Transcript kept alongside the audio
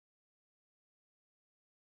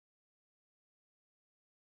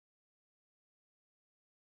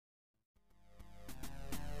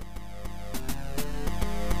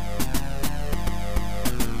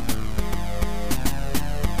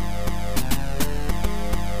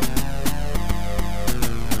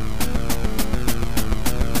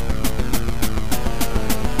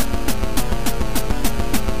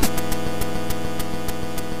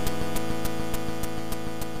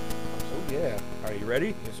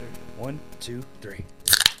sir. 1, 2, 3.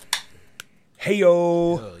 Hey,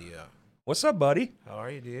 yo. Hell yeah. What's up, buddy? How are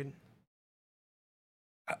you, dude?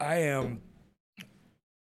 I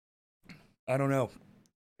don't know.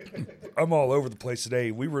 I'm all over the place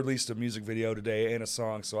today. We released a music video today and a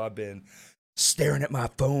song, so I've been staring at my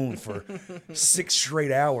phone for 6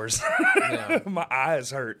 straight hours. Yeah. My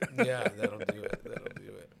eyes hurt. Yeah, that'll do it. That'll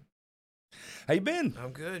do it. How you been?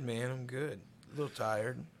 I'm good, man. I'm good. A little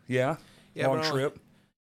tired. Yeah? Yeah, Long but trip?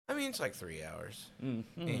 I mean, it's like 3 hours.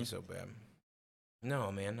 Mm-hmm. Ain't so bad.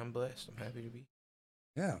 No, man, I'm blessed. I'm happy to be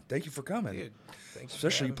Yeah, thank you for coming. here. Thanks.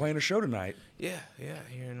 Especially you playing a show tonight. Yeah,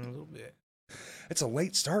 here in a little bit. It's a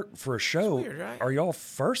late start for a show. It's weird, right? Are y'all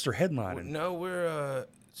first or headlining? No, we're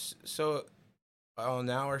so on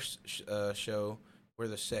our show, we're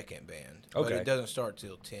the second band. Okay. But it doesn't start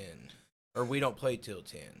till 10. Or we don't play till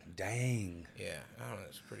 10. Dang. Yeah, I don't know.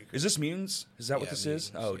 It's pretty cool. Is this Mutants? Is that what Yeah, this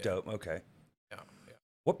is? Mutants, Oh, yeah. dope. Okay. Yeah.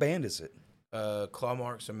 What band is it?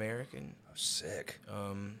 ClawMarksAmerican. Oh, sick.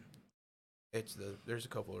 There's a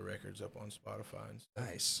couple of records up on Spotify and stuff.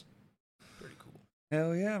 Nice. Pretty cool.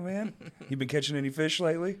 Hell yeah, man. You been catching any fish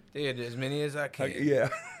lately? Dude, as many as I can. Yeah.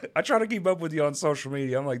 I try to keep up with you on social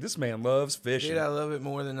media. I'm like, this man loves fishing. Dude, I love it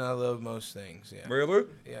more than I love most things. Yeah. Really?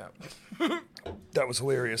 Yeah. That was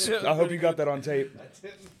hilarious. Yeah, I hope you got that on tape.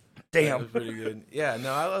 That Damn. was pretty good. Yeah,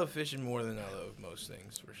 no, I love fishing more than I love most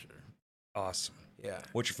things, for sure. Awesome. Yeah.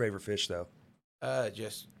 What's your favorite fish, though?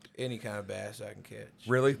 Just any kind of bass I can catch.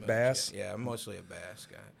 Really? Pretty much, Bass? Yeah, I'm mostly a bass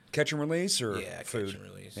guy. Catch and release or Yeah, food? catch and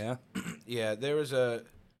release. Yeah? Yeah, there was a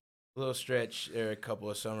little stretch there a couple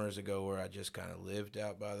of summers ago where I just kind of lived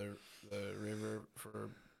out by the river for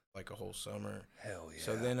like a whole summer. Hell yeah.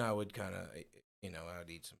 So then I would kind of, I'd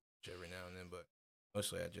eat some fish every now and then, but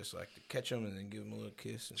mostly I just like to catch them and then give them a little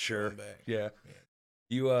kiss and throw Sure. 'em back. Yeah.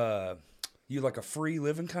 Yeah. You like a free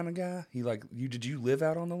living kind of guy? Did you live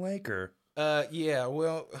out on the lake or? Yeah.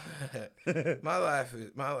 Well, my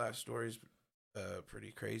life story's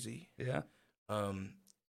pretty crazy. Yeah.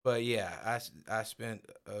 But yeah, I spent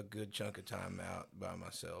a good chunk of time out by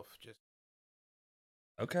myself, just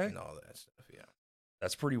Okay. and all that stuff. Yeah.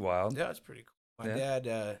 That's pretty wild. Yeah, it's pretty cool.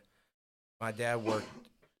 My dad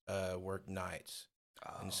worked nights,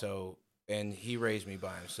 Oh. and he raised me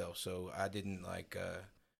by himself. So I didn't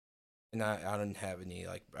and I didn't have any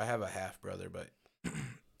I have a half brother, but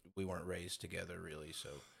we weren't raised together really. So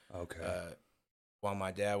Okay. while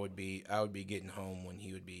my dad I would be getting home when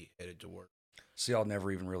he would be headed to work. So y'all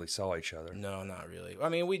never even really saw each other. No, not really. I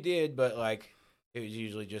mean, we did, but it was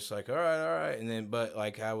usually just all right, and then but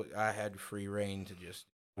I had free reign to just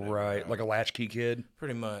Right, like a latchkey kid.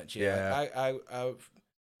 pretty much. Yeah.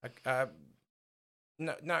 I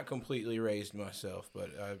not completely raised myself, but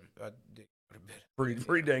I did quite a bit.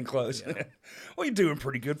 Pretty dang close. Yeah. Well, you're doing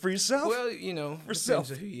pretty good for yourself. Well, depends self.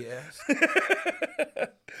 on who you ask.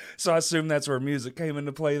 So I assume that's where music came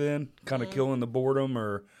into play then, kind of killing the boredom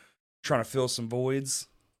or trying to fill some voids.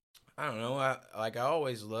 I don't know. I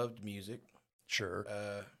always loved music. Sure.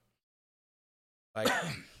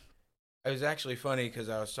 It was actually funny because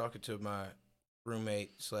I was talking to my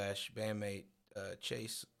roommate / bandmate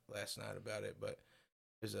Chase last night about it, but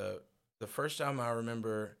it was the first time I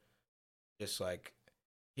remember just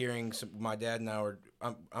hearing my dad and I were.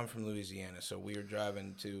 I'm from Louisiana, so we were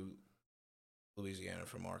driving to Louisiana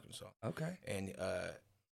from Arkansas, Okay.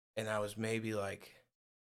 and I was maybe I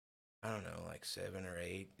don't know, 7 or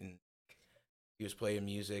 8, and he was playing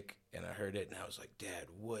music, and I heard it, and I was like, "Dad,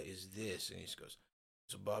 what is this?" And he just goes,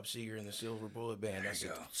 "It's a Bob Seger and the Silver Bullet Band." I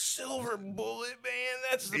said, "Silver Bullet Band?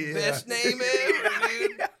 That's the best name ever,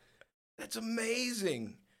 dude. That's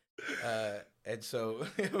amazing." And so,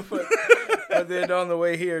 but then on the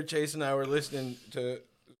way here, Chase and I were listening to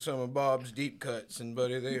some of Bob's deep cuts, and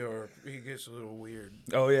buddy, he gets a little weird.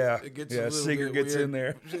 Oh yeah. It gets yeah, a little Seeger bit gets weird. in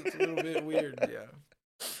there. It's a little bit weird,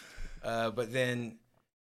 yeah. But then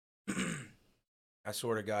I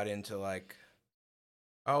sort of got into I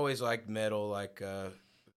always liked metal,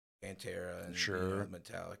 Pantera and Sure.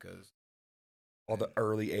 Metallica's. All the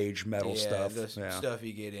early age metal stuff. The Yeah. stuff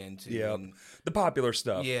you get into. Yeah. And, The popular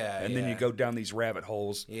stuff. Yeah, And then you yeah. go down these rabbit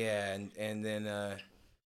holes. yeah, and then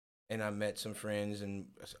and I met some friends, and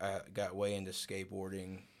I got way into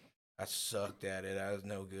skateboarding. I sucked at it. I was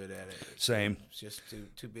no good at it. Same. It's just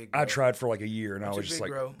too big. I bro. tried for a year and I Too was just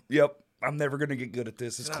big, like, bro. yep, I'm never going to get good at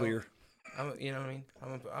this. It's No. clear. You know what I mean?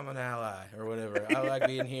 I'm an ally or whatever. I like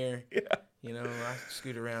being here. Yeah. I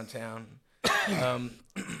scoot around town.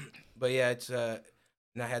 But yeah, it's and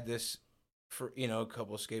I had this for a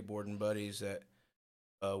couple of skateboarding buddies that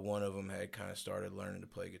one of them had kind of started learning to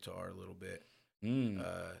play guitar a little bit. Mm.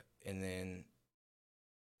 And then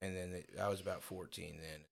I was about 14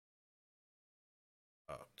 then.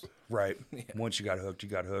 hooked. Right. Yeah. Once you got hooked, you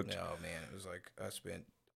got hooked. Oh man, it was like I spent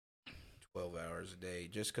 12 hours a day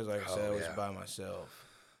just because, like I said, I was by myself.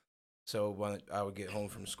 So when I would get home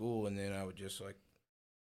from school, and then I would just like,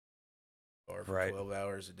 or for 12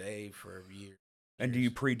 hours a day for a year. And do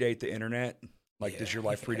you predate the internet? Like, does your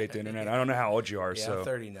life predate the internet? I don't know how old you are. Yeah, I'm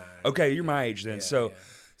 39. Okay, you're my age then. So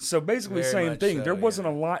basically, Very same thing. so, there wasn't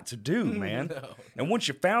a lot to do, man. No. And once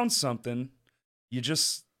you found something,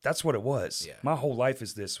 that's what it was. Yeah. My whole life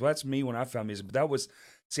is this. Well, that's me when I found music. But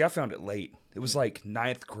I found it late. It was like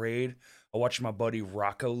 9th grade. I watched my buddy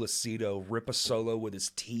Rocco Lucido rip a solo with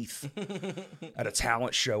his teeth at a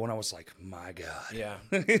talent show, and I was like, my God. Yeah.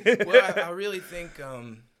 Well, I really think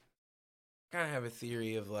kind of have a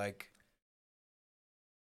theory of like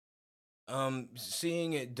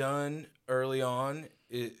seeing it done early on,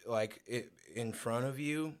 it in front of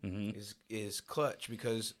you is clutch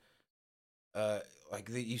because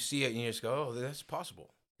you see it and you just go, oh, that's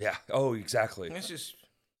possible. Yeah. Oh, exactly. I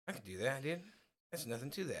could do that, dude. That's nothing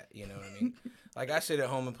to that. You know what I mean? Like I sit at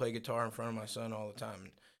home and play guitar in front of my son all the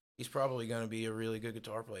time. He's probably going to be a really good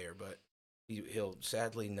guitar player, but he'll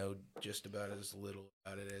sadly know just about as little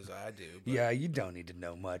about it as I do. But yeah, you don't need to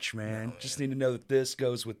know much, man. No, just need to know that this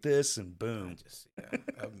goes with this, and boom.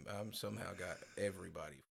 I'm somehow got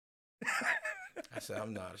everybody. I said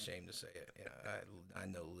I'm not ashamed to say it. Yeah, I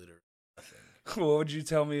know literally nothing. What would you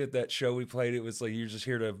tell me at that show we played? It was like you're just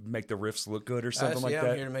here to make the riffs look good or something like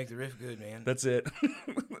that? I'm here to make the riff good, man. That's it.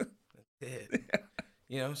 That's it.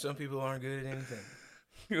 You know, some people aren't good at anything.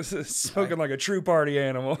 He was spoken like a true party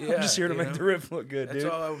animal. Yeah, I'm just here to make the riff look good, dude.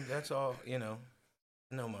 That's all, you know.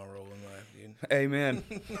 I know my role in life, dude. Amen.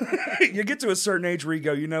 You get to a certain age where you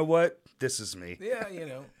go, you know what? This is me. Yeah, you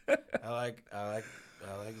know. I like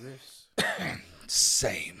riffs.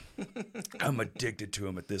 Same. I'm addicted to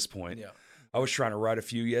them at this point. Yeah. I was trying to write a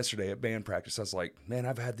few yesterday at band practice. I was like, man,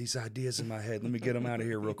 I've had these ideas in my head. Let me get them out of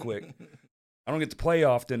here real quick. I don't get to play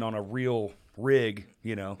often on a real rig,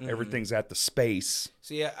 you know. Everything's at the space.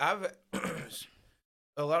 See, I've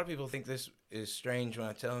a lot of people think this is strange when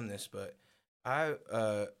I tell them this, but I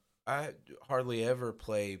hardly ever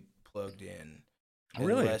play plugged in.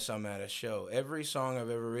 Really? Unless I'm at a show. Every song I've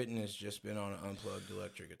ever written has just been on an unplugged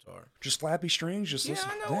electric guitar. Just flappy strings? Just yeah, listen.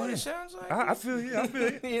 I know what it sounds like. I feel you. I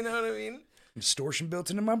feel you. You know what I mean? Distortion built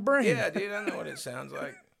into my brain. Yeah, dude, I know what it sounds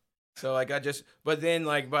like. So, like, but then,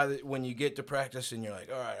 like, when you get to practice and you're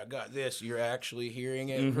like, all right, I got this, you're actually hearing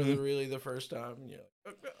it for the first time. And you're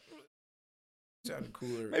like, oh, it sounded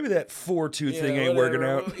cooler. Maybe that 4-2 thing ain't working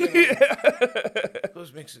out.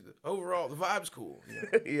 Those mix it. Overall, the vibe's cool.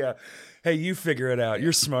 Yeah. Hey, you figure it out.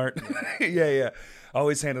 You're smart. Yeah. I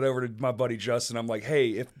always hand it over to my buddy Justin. I'm like,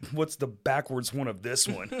 hey, what's the backwards one of this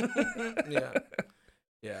one? Yeah.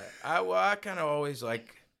 I kind of always,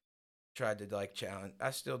 like, tried to, like, challenge.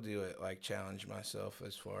 I still do it, like, challenge myself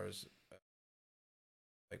as far as,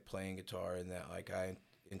 like, playing guitar, and that, like, I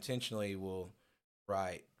intentionally will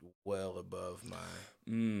write well above my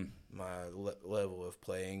level of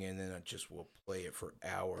playing, and then I just will play it for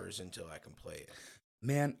hours until I can play it.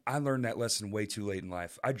 Man, I learned that lesson way too late in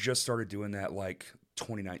life. I just started doing that, like,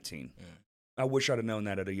 2019. I wish I'd have known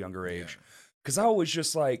that at a younger age. Because I was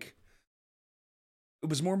just, like... It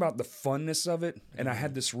was more about the funness of it, and I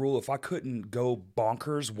had this rule: if I couldn't go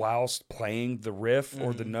bonkers whilst playing the riff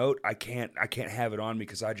or the note, I can't have it on me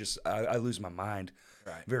because I lose my mind.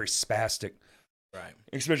 Right. Very spastic. Right.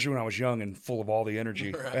 Especially when I was young and full of all the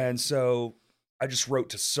energy. Right. And so I just wrote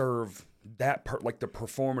to serve that part, like the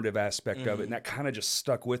performative aspect of it, and that kind of just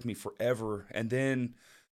stuck with me forever. And then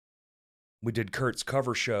we did Kurt's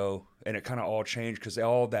cover show, and it kind of all changed because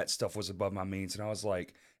all that stuff was above my means, and I was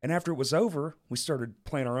like. And after it was over, we started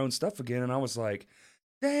playing our own stuff again, and I was like,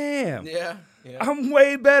 damn, I'm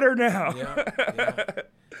way better now. Yeah.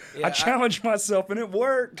 I challenged myself, and it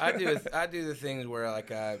worked. I do the things where,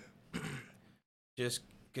 like, I just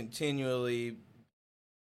continually,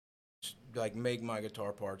 like, make my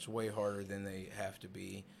guitar parts way harder than they have to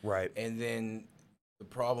be. Right. And then the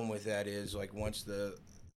problem with that is, like, once the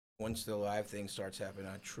live thing starts happening,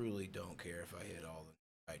 I truly don't care if I hit all the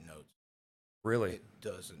right notes. Really? It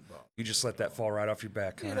doesn't bother. You just let that fall right off your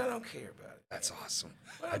back, huh? Yeah, I don't care about it. That's awesome.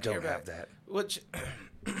 I don't have that. Which,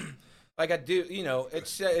 like, I do, you know,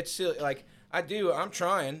 it's silly. Like, I'm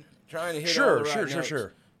trying to hit all the right notes.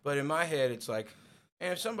 Sure. But in my head, it's like,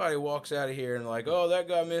 man, if somebody walks out of here and like, oh, that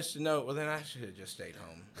guy missed a note, well, then I should have just stayed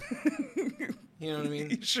home. You know what I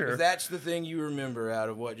mean? Sure. If that's the thing you remember out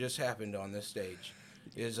of what just happened on this stage,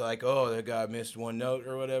 is like, oh, that guy missed one note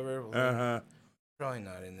or whatever. Well, probably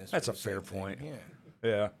not in this. That's a fair point. Yeah.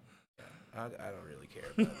 Yeah. I don't really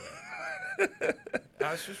care about that.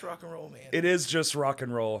 It's just rock and roll, man. It is just rock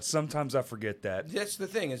and roll. Sometimes I forget that. That's the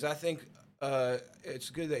thing is I think it's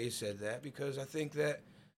good that you said that because I think that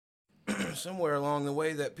somewhere along the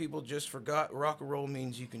way that people just forgot rock and roll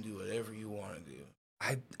means you can do whatever you want to do.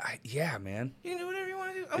 Yeah, man. You can do whatever you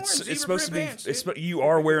want to do. I'm wearing It's supposed to be. pants, You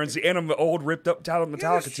are wearing and an old ripped up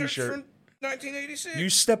Metallica T-shirt. From 1986. You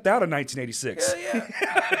stepped out of 1986. Hell yeah.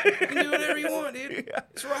 You can do whatever you want, dude. Yeah.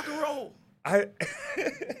 It's rock and roll.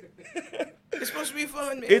 It's supposed to be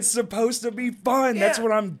fun, man. It's supposed to be fun. Yeah. That's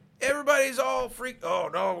what I'm. Everybody's all freaked. Oh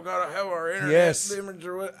no, we gotta have our internet image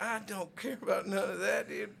or what? I don't care about none of that,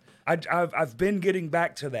 dude. I've been getting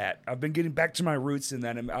back to that. I've been getting back to my roots in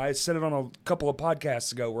that. And I said it on a couple of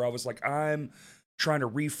podcasts ago where I was like, I'm trying to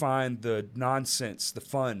refine the nonsense, the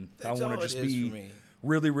fun. That's I want to just be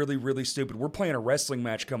really, really, really stupid. We're playing a wrestling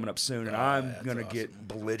match coming up soon, and I'm going to get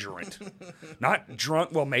belligerent. Not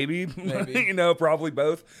drunk. Well, maybe. Probably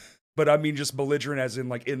both. But I mean just belligerent as in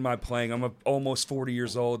like in my playing. I'm almost 40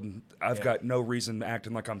 years old, and I've got no reason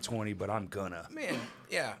acting like I'm 20, but I'm gonna. Man,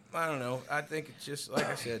 yeah, I don't know. I think it's just, like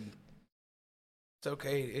I said, it's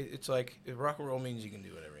okay. It's like, rock and roll means you can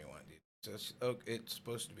do whatever you want, dude. So it's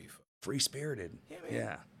supposed to be fun. Free-spirited. Yeah, man.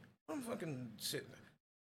 Yeah. I'm fucking sitting.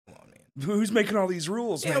 Come on, man. Who's making all these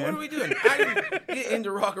rules, man? Yeah, what are we doing? I didn't get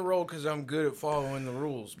into rock and roll because I'm good at following the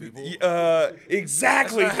rules, people.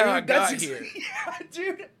 Exactly. That's not how I got here. Yeah,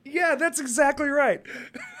 dude. Yeah, that's exactly right.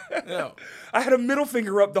 No. I had a middle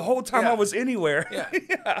finger up the whole time I was anywhere. Yeah.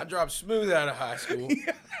 I dropped smooth out of high school.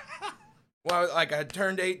 Yeah. Well, like I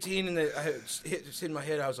turned 18 and I hit in my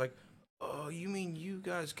head. I was like, "Oh, you mean you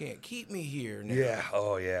guys can't keep me here now?" Yeah.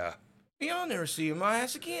 Oh, yeah. Y'all never see my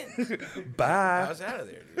ass again. Bye. I was out of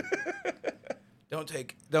there, dude.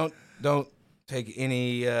 Don't take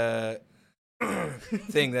any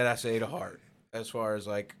thing that I say to heart as far as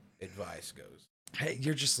like advice goes. Hey,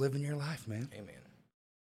 you're just living your life, man. Hey, man.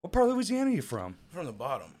 What part of Louisiana are you from? From the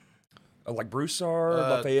bottom. Like Broussard,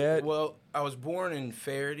 Lafayette? Well, I was born in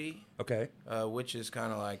Farris. Okay. Which is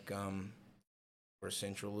kind of like for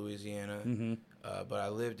central Louisiana. Mm-hmm. But I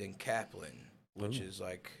lived in Kaplan, which is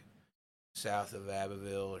like south of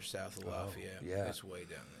Abbeville or south of Lafayette. Yeah. It's way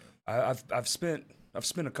down there. I've spent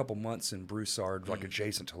a couple months in Broussard, like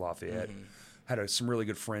adjacent to Lafayette. Mm-hmm. Had some really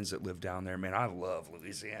good friends that live down there. Man, I love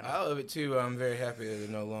Louisiana. I love it too. I'm very happy to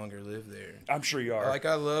no longer live there. I'm sure you are. Like,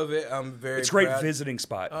 I love it. I'm very It's a great proud. visiting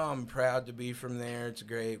spot. Oh, I'm proud to be from there. It's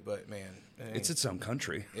great, but man, it's its own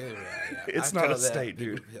country. Yeah. It's not a state,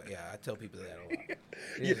 dude. I tell people that a lot.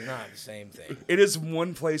 It's not the same thing. It is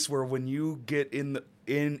one place where when you get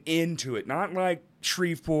into it, not like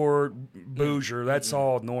Shreveport, Bossier, that's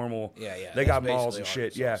all normal. Yeah. They got malls and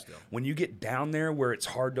shit. Arkansas still. When you get down there where it's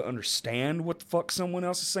hard to understand what the fuck someone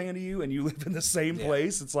else is saying to you and you live in the same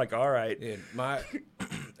place, it's like, all right. Dude, my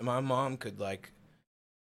mom could like,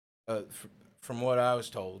 from what I was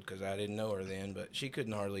told, because I didn't know her then, but she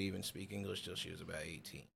couldn't hardly even speak English till she was about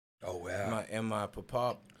 18. Oh, wow. My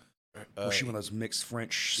papa. Was she one of those mixed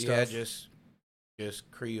French stuff? Yeah,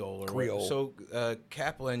 just Creole. Creole. So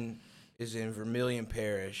Kaplan is in Vermilion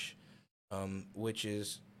Parish, which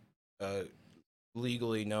is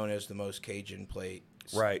legally known as the most Cajun place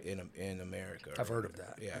in America. I've heard of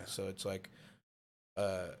that. Yeah, so it's like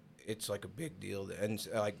a big deal. And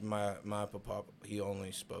like my papa, he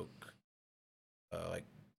only spoke like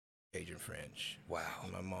Cajun French. Wow.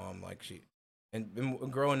 And my mom, like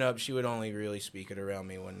and growing up, she would only really speak it around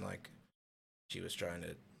me when like she was trying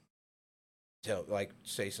to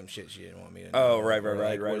say some shit she didn't want me to know. Oh, right.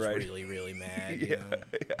 Was really, really mad. You know?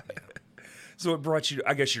 So it brought you,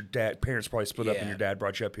 I guess your parents probably split up and your dad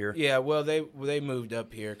brought you up here? Yeah, well, they moved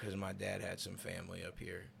up here because my dad had some family up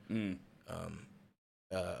here.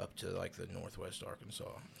 Up to like the northwest Arkansas.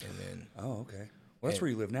 And then. Oh, okay. Well, that's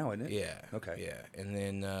where you live now, isn't it? Yeah. Okay. Yeah. And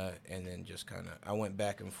then just kind of, I went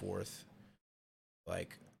back and forth.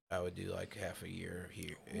 Like, I would do like half a year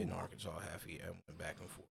here in Arkansas, half a year. I went back and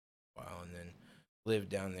forth for a while, and then lived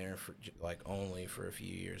down there for like only for a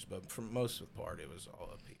few years. But for most of the part, it was all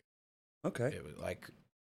up here. Okay. It was like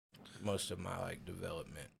most of my like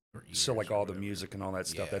development. So like all the music and all that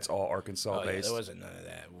stuff, that's all Arkansas based. There wasn't none of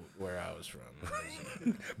that where I was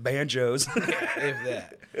from. Banjos. If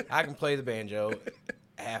that. I can play the banjo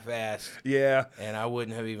half-assed. Yeah. And I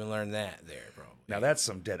wouldn't have even learned that there, probably. Now that's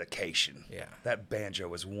some dedication. Yeah. That banjo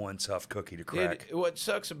was one tough cookie to crack. What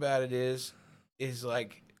sucks about it is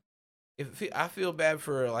like, I feel bad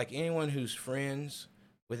for like anyone who's friends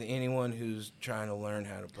with anyone who's trying to learn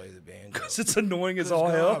how to play the banjo. Because it's annoying as all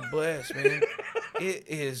hell. God bless, man. It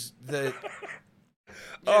is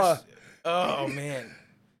oh man.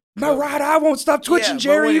 My right eye won't stop twitching,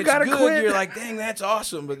 Jerry. You gotta quit. You're like, dang, that's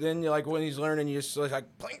awesome. But then you're like, when he's learning, you're just like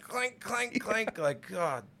clank, clank, clank, clank. Like,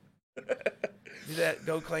 God, do that.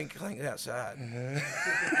 Go clank, clank outside.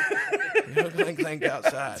 Go clank, clank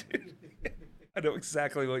outside. I know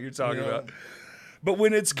exactly what you're talking about. But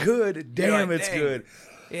when it's good, damn, like, it's good.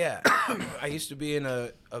 Yeah. I used to be in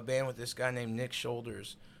a band with this guy named Nick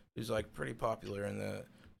Shoulders, who's like pretty popular in the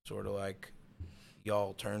sort of like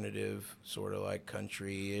alternative, sort of like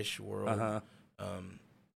country-ish world.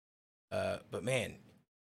 But man,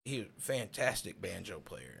 he was a fantastic banjo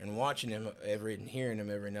player. And watching him and hearing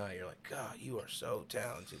him every night, you're like, God, you are so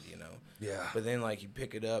talented, you know? Yeah. But then like you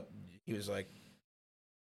pick it up, he was like,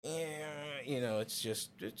 yeah, you know, it's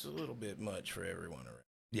a little bit much for everyone around.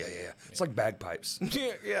 Yeah. It's like bagpipes.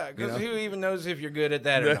 Yeah, because who even knows if you're good at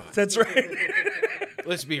that or not? That's right.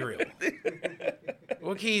 Let's be real.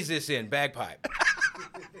 What key is this in? Bagpipe.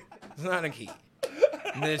 It's not a key.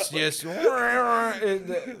 And it's just,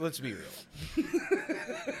 let's be real.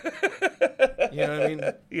 You know what I mean?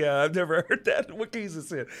 Yeah, I've never heard that. What key is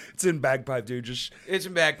this in? It's in bagpipe, dude. It's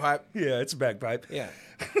in bagpipe. Yeah, it's a bagpipe. Yeah.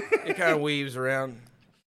 It kind of weaves around.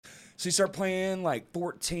 So you start playing like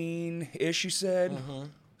 14-ish, you said? Mm-hmm.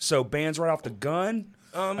 So bands right off the gun?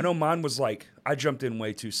 I know mine was like, I jumped in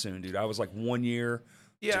way too soon, dude. I was like 1 year.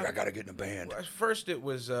 Yeah. Dude, I got to get in a band. Well, first it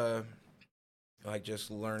was like just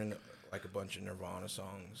learning like a bunch of Nirvana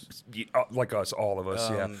songs. Like us, all of us,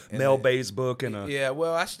 yeah. Mel Bay's book and Yeah,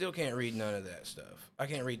 well, I still can't read none of that stuff. I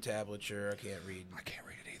can't read tablature. I can't read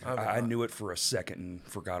it either. I knew it for a second and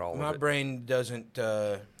forgot all of it. My brain doesn't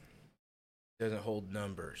hold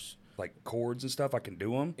numbers. Like chords and stuff, I can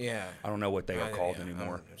do them. Yeah. I don't know what they are called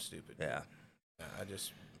anymore. I'm stupid. Yeah. I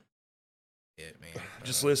just... man.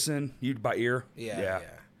 Just listen. You by ear. Yeah.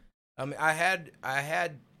 I mean, I had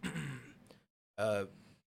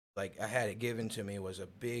like I had it given to me was a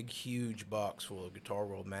big, huge box full of Guitar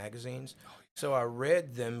World magazines. So I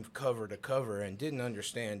read them cover to cover and didn't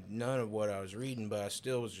understand none of what I was reading, but I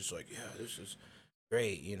still was just like, yeah, this is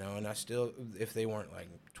great, you know. And I still, if they weren't like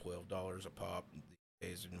 $12 a pop these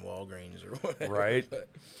days in Walgreens or whatever. Right.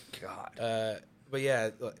 God. But yeah,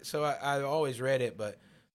 so I always read it, but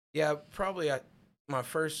yeah, probably my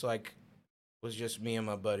first like was just me and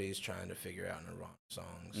my buddies trying to figure out Nirvana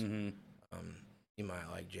songs. Mm-hmm. You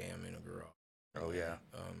might like jam in a garage. Oh yeah.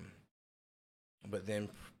 But then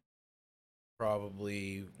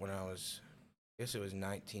probably when I guess it was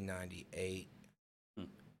 1998.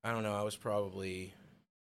 I don't know. I was probably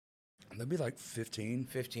that'd be like 15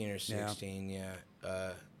 or 16. Yeah.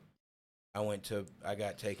 I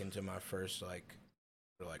got taken to my first like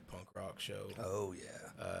punk rock show. Oh yeah.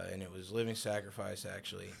 And it was Living Sacrifice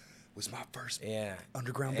actually. Was my first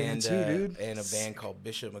underground band too, dude. And a band called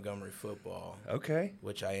Bishop Montgomery Football. Okay.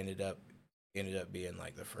 Which I ended up being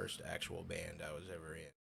like the first actual band I was ever in.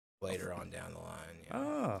 Later on down the line. You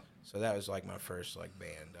know? So that was like my first like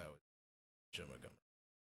band. I was Bishop Montgomery.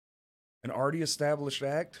 An already established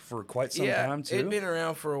act for quite some time too. It'd been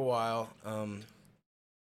around for a while.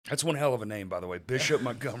 That's one hell of a name, by the way. Bishop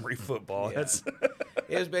Montgomery Football. Yeah.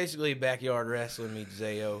 It was basically backyard wrestling meets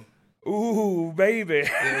Zayo. Ooh, baby.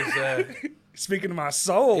 It was, speaking to my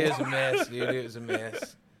soul. It was a mess, dude. It was a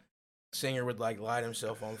mess. Singer would like light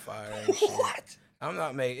himself on fire and shit. What? I'm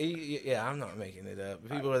not making it up. The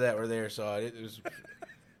people that were there saw it.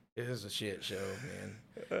 It was a shit show, man.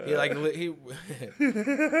 It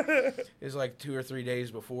was like 2 or 3 days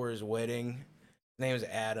before his wedding. His name was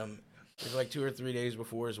Adam. It was like 2 or 3 days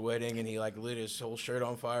before his wedding, and he like lit his whole shirt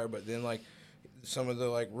on fire. But then like some of the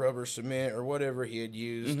like rubber cement or whatever he had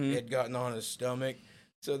used had gotten on his stomach.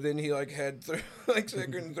 So then he like had like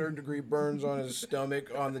second and third degree burns on his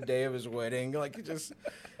stomach on the day of his wedding. Like it just.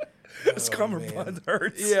 This cummerbund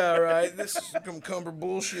hurts. Yeah, right. This is some cumber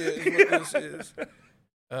bullshit is what this is.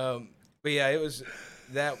 But yeah, it was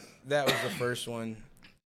that was the first one,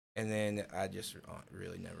 and then I just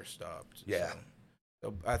really never stopped. Yeah.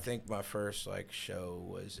 So I think my first like show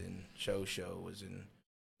was in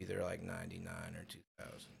either like 99 or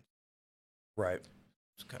 2000. Right.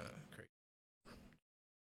 It's kind of crazy.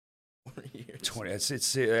 20 years. 20.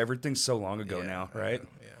 It's everything's so long ago now, right?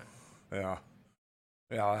 Yeah.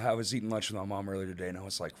 Yeah, I was eating lunch with my mom earlier today, and I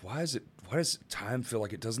was like, why does time feel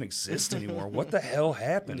like it doesn't exist anymore? What the hell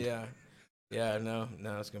happened? Yeah, no,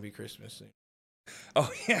 it's going to be Christmas soon.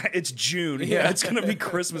 Oh, yeah, it's June. Yeah, it's going to be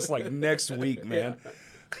Christmas like next week, man. Yeah.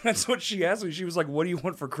 That's what she asked me. She was like, what do you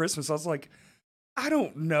want for Christmas? I was like, I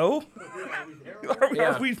don't know.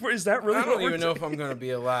 Is that really I don't even know if I'm going to be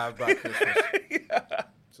alive by Christmas. Yeah.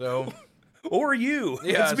 So. Or you.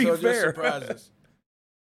 Yeah, let's be fair. Just surprise us.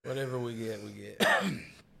 Whatever we get, we get.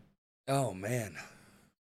 Oh, man.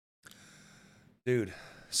 Dude,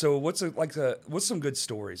 so what's some good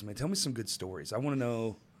stories, man? Tell me some good stories. I want to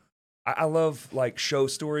know. I love like show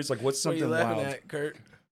stories. Like, what's What are you something laughing wild? at, Kurt?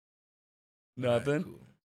 Nothing. Right, cool.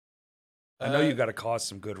 I know you got to cause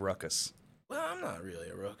some good ruckus. Well, I'm not really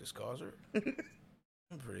a ruckus causer.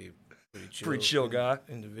 I'm pretty chill. Pretty chill guy.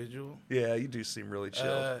 Individual. Yeah, you do seem really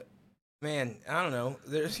chill. Man, I don't know.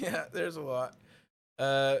 There's a lot.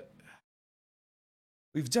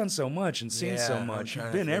 We've done so much and seen so much.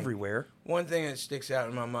 You've been everywhere. One thing that sticks out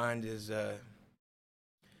in my mind is,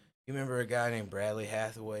 you remember a guy named Bradley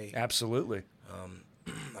Hathaway? Absolutely.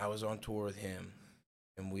 I was on tour with him,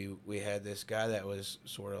 and we had this guy that was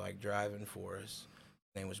sort of like driving for us.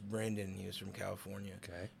 His name was Brendan. He was from California.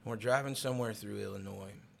 Okay. And we're driving somewhere through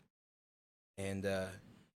Illinois, and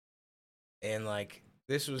like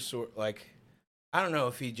this was sort like, I don't know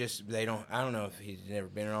if I don't know if he's never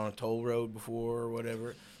been on a toll road before or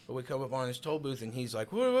whatever, but we come up on his toll booth and he's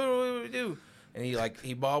like, what do we do? And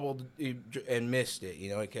he bobbled and missed it, he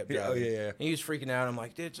kept driving. Oh, yeah. And he was freaking out. I'm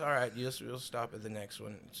like, dude, it's all right. We'll stop at the next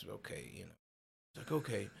one. It's okay, It's like,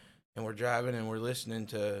 okay. And we're driving and we're listening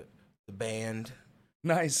to the band.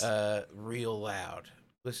 Nice. Real loud.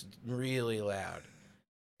 Listen, really loud.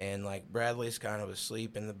 And like Bradley's kind of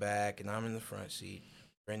asleep in the back and I'm in the front seat.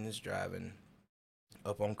 Brendan's driving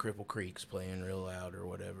up on Cripple Creek's playing real loud or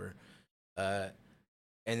whatever. And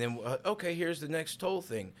then, okay, here's the next toll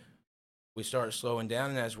thing. We start slowing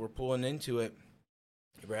down, and as we're pulling into it,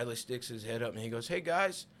 Bradley sticks his head up and he goes, hey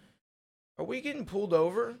guys, are we getting pulled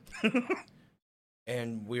over?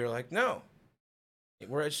 And we were like, no.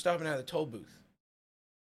 We're stopping at the toll booth.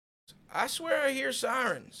 I swear I hear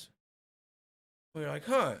sirens. We were like,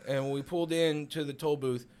 huh? And when we pulled into the toll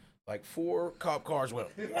booth, like 4 cop cars went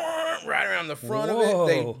right around the front of it.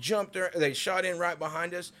 They jumped there. They shot in right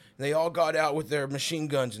behind us. And they all got out with their machine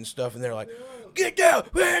guns and stuff. And they're like, get down,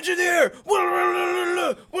 hands in the air.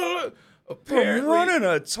 Apparently, running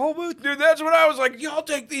a toll booth? Dude, that's what I was like. Y'all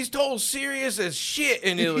take these tolls serious as shit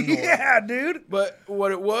in Illinois. Yeah, dude. But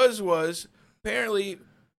what it was apparently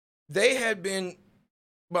they had been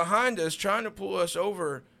behind us trying to pull us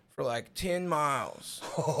over for like 10 miles.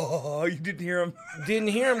 Oh, you didn't hear him? Didn't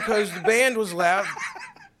hear him because the band was loud.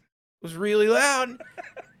 It was really loud.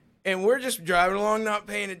 And we're just driving along, not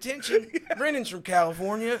paying attention. Brendan's from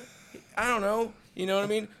California. I don't know. You know what I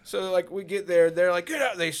mean? So, like, we get there. They're like, get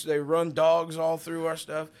out. They run dogs all through our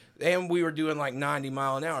stuff. And we were doing, like, 90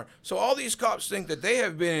 mile an hour. So all these cops think that they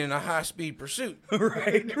have been in a high-speed pursuit.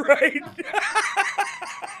 Right.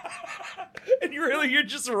 And you're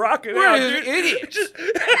just rocking We're out, dude. Idiots.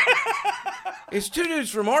 It's 2 dudes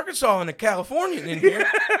from Arkansas and a Californian in here.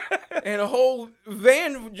 And a whole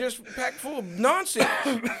van just packed full of nonsense.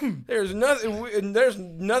 There's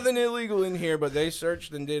nothing illegal in here, but they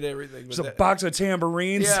searched and did everything. There's a box of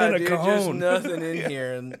tambourines and a cajon. Just nothing in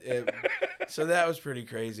here. And so that was pretty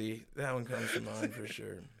crazy. That one comes to mind for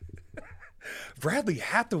sure. Bradley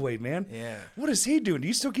Hathaway, man. Yeah. What is he doing? Do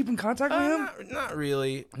you still keep in contact with him? Not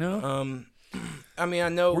really. No. I mean, I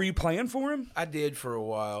know. Were you playing for him? I did for a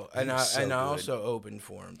while, and I also opened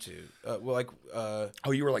for him too.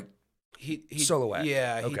 You were like he solo act.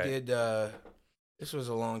 Yeah, okay. He did. This was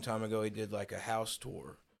a long time ago. He did like a house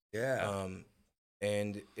tour. Yeah.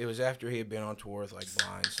 And it was after he had been on tour with like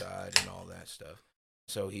Blindside and all that stuff.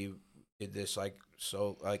 So he did this like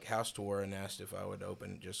house tour and asked if I would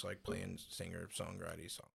open, just like playing singer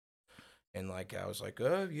songwriting songs. And like I was like,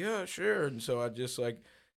 yeah, sure. And so I just like.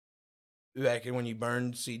 Back when you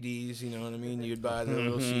burned CDs, you know what I mean? You'd buy the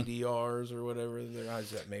little CDRs or whatever.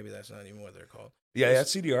 Maybe that's not even what they're called. Yeah,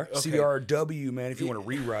 that's CDR. Okay. CDRW, man, if you want to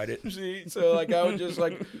rewrite it. See, so like I would just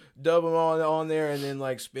like dub them on there and then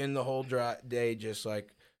like spend the whole day just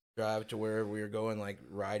like drive to wherever we were going, like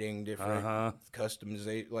writing different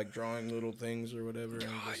customization, like drawing little things or whatever.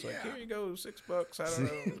 And just like, here you go, $6. I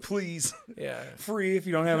don't know. Please. Yeah. Free if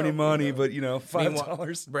you don't have any money, but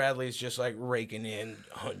 $5. Bradley's just like raking in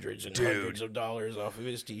hundreds and hundreds of dollars off of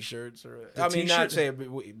his t-shirts.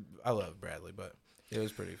 I love Bradley, but it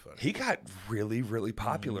was pretty fun. He got really, really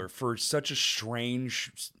popular for such a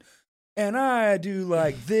strange. And I do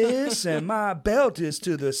like this, and my belt is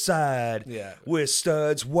to the side. Yeah. With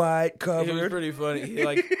studs, white, covered. It was pretty funny.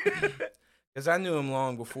 Because I knew him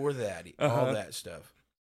long before that, all that stuff.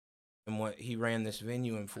 And he ran this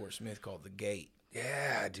venue in Fort Smith called The Gate.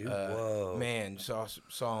 Yeah, dude. Whoa. Man,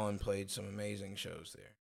 saw and played some amazing shows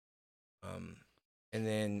there. And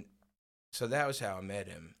then, so that was how I met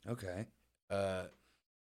him. Okay.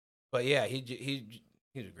 But yeah, he's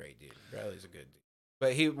a great dude. Bradley's a good dude.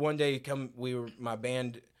 But one day my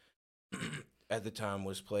band at the time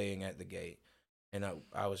was playing at the Gate, and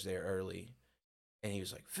I was there early, and he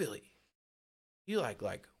was like, Philly, you like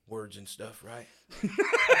words and stuff, right?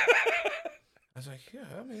 I was like, yeah,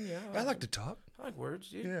 I mean, yeah. I like to talk. I like words,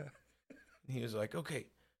 dude. Yeah. And he was like, okay,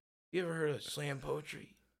 you ever heard of slam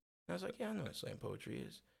poetry? And I was like, yeah, I know what slam poetry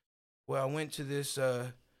is. Well, I went to this,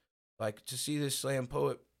 to see this slam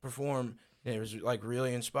poet perform, and it was, like,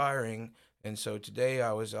 really inspiring. And so today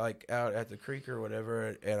I was, like, out at the creek or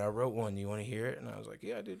whatever, and I wrote one. You want to hear it? And I was like,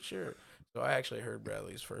 yeah, I did, sure. So I actually heard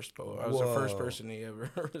Bradley's first poem. I was the first person he ever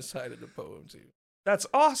recited a poem to. That's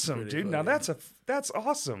awesome, Pretty dude. funny. Now that's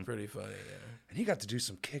awesome. Pretty funny, yeah. And he got to do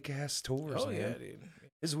some kick-ass tours, man. Yeah, dude.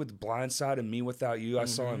 This is with Blindside and Me Without You. I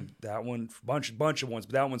saw him that one, bunch of ones,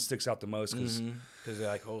 but that one sticks out the most because they're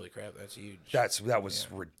like, holy crap, that's huge. That was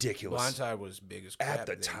ridiculous. Blindside was big as crap. At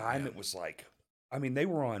the time, it was like, I mean, they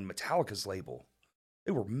were on Metallica's label.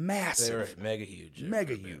 They were massive. They were mega huge.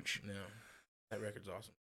 Mega huge. Yeah, that record's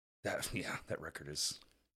awesome. That record is.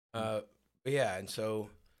 But yeah, and so,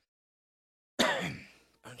 I'm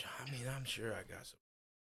sure I got some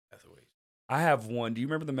Hathaways. I have one. Do you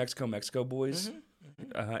remember the Mexico boys?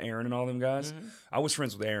 Aaron and all them guys? I was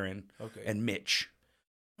friends with Aaron and Mitch.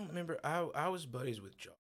 I don't remember. I was buddies with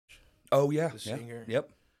Josh. Oh, yeah. The singer.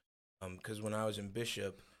 Yep. Because when I was in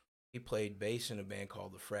Bishop, he played bass in a band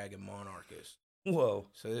called the Fraggin' Monarchists. Whoa.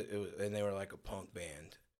 So and they were like a punk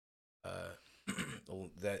band.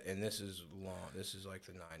 This is long. This is like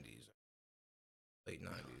the 90s, late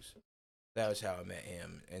 90s. That was how I met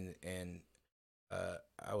him, and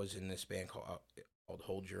I was in this band called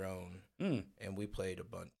Hold Your Own, and we played a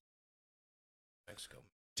bunch in Mexico.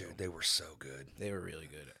 Dude, they were so good. They were really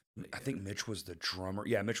good. I think Mitch was the drummer.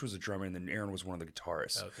 Yeah, Mitch was the drummer, and then Aaron was one of the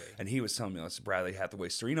guitarists. Okay. And he was telling me, that's Bradley Hathaway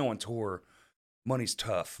story. You know, on tour, money's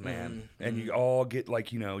tough, man. And you all get,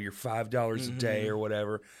 like, your $5 a day or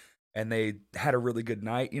whatever. And they had a really good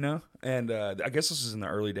night, And I guess this was in the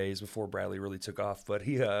early days before Bradley really took off. But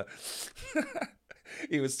he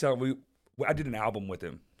was telling me, I did an album with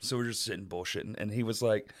him. So we're just sitting bullshitting. And he was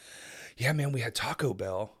like, yeah, man, we had Taco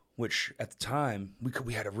Bell, which at the time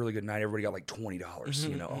we had a really good night. Everybody got like $20,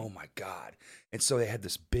 Oh my God. And so they had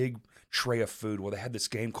this big tray of food. Well, they had this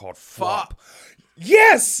game called Flop.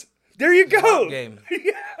 Yes! There you go. Flop game.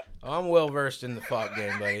 Yeah. Oh, I'm well versed in the Flop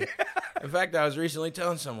game, buddy. In fact, I was recently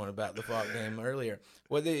telling someone about the Flop game earlier.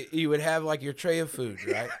 You would have like your tray of food,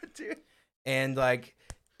 right? Yeah, dude. And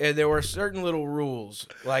there were certain little rules.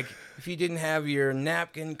 Like if you didn't have your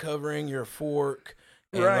napkin covering your fork,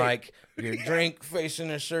 and like your drink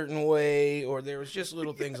facing a certain way, or there was just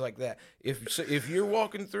little things like that. If you're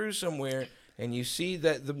walking through somewhere and you see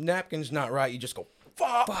that the napkin's not right, you just go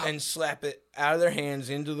Fop, and slap it out of their hands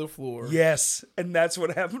into the floor. Yes, and that's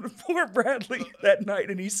what happened to poor Bradley that night,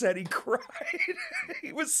 and he said he cried.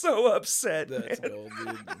 He was so upset. That's gold,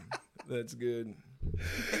 dude. That's good.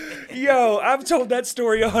 Yo, I've told that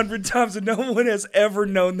story 100 times, and no one has ever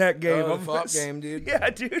known that game. The Fop game, dude. Yeah,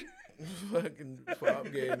 dude. Fucking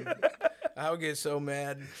Fop game. I would get so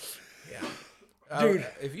mad. Yeah, dude.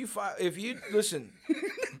 If you listen,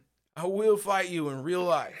 I will fight you in real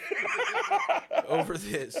life over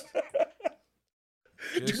this.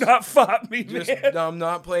 Do not fight me, man. I'm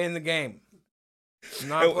not playing the game. I'm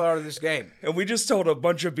not part of this game. And we just told a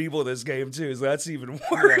bunch of people this game, too, so that's even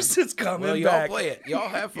worse. Yeah. It's coming back. Y'all play it. Y'all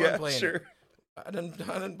have fun playing it. I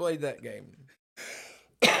didn't play that game.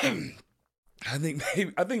 I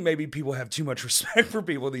think maybe people have too much respect for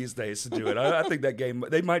people these days to do it. I think that game,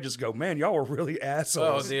 they might just go, man, y'all were really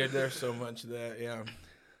assholes. Oh, dude, there's so much of that, yeah.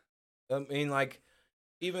 I mean, like,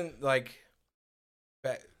 even, like,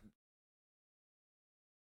 back,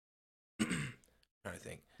 trying to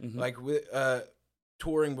think. Like, with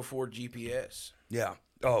touring before GPS. Yeah.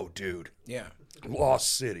 Oh, dude. Yeah.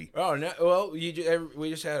 Lost City. Oh, no. Well, we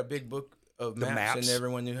just had a big book of maps, and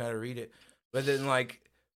everyone knew how to read it. But then,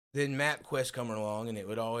 then MapQuest come along, and it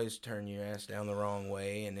would always turn your ass down the wrong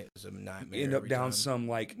way, and it was a nightmare. You end up down some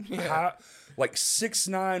high,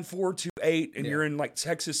 69428, and you're in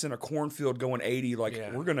Texas in a cornfield going 80.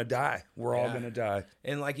 We're gonna die. We're all gonna die.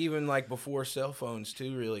 And even before cell phones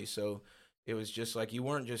too, really. So it was just you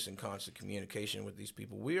weren't just in constant communication with these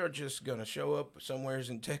people. We are just gonna show up somewheres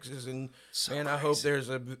in Texas, and I hope there's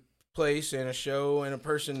a place and a show and a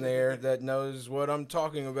person there that knows what I'm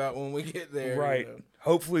talking about when we get there. Right.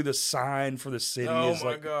 Hopefully the sign for the city is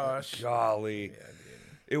my gosh. Golly. Yeah,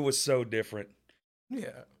 it was so different.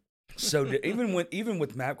 Yeah. So even with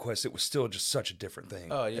MapQuest, it was still just such a different thing.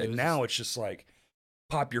 Oh, yeah, and now it's just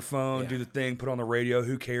pop your phone, do the thing, put on the radio,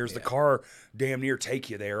 who cares? The car damn near take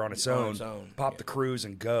you there on its own. Pop the cruise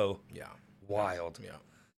and go. Yeah. Wild. Yeah.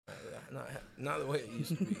 Not the way it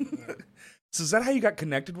used to be. So is that how you got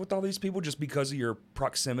connected with all these people, just because of your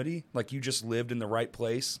proximity? Like you just lived in the right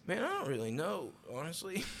place? Man, I don't really know,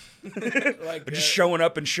 honestly. Like just showing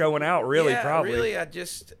up and showing out, really, yeah, probably. really, I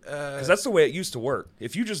just... Because that's the way it used to work.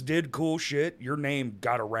 If you just did cool shit, your name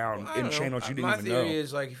got around in channels you didn't even know. My theory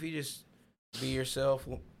is, like, if you just be yourself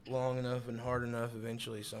long enough and hard enough,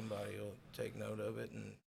 eventually somebody will take note of it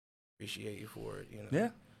and appreciate you for it, you know? Yeah.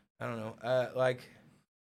 I don't know. I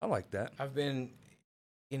like that. I've been,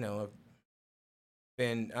 you know...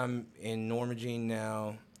 I'm in Norma Jean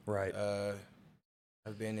now. Right.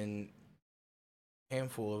 I've been in a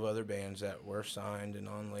handful of other bands that were signed and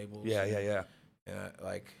on labels. Yeah. And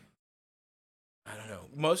I don't know.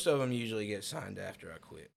 Most of them usually get signed after I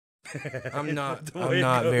quit. I'm not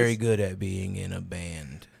very good at being in a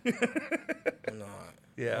band. I'm not.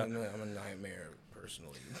 Yeah. I'm a nightmare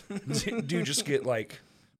personally. Do you just get like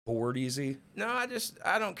bored easy? No, I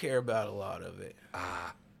don't care about a lot of it.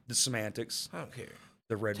 The semantics. I don't care.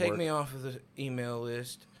 The red Take work. me off of the email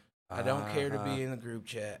list. I don't care to be in the group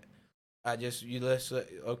chat.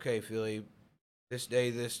 Okay, Philly, this day,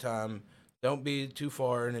 this time. Don't be too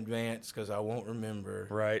far in advance because I won't remember.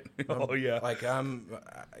 Right. Oh yeah. Like I kind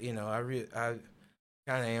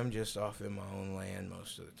of am just off in my own land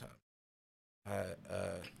most of the time. I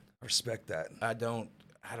respect that. I don't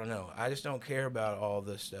know. I just don't care about all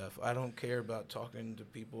this stuff. I don't care about talking to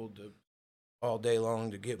people all day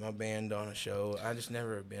long to get my band on a show. I just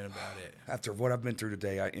never have been about it. After what I've been through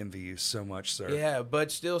today, I envy you so much, sir. Yeah,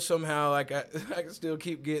 but still somehow like I can still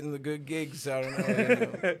keep getting the good gigs. I don't know. You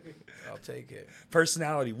know. I'll take it.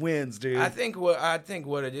 Personality wins, dude. I think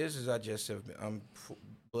what it is I'm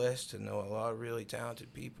blessed to know a lot of really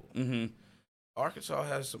talented people. Mm-hmm. Arkansas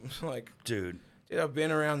has some dude, I've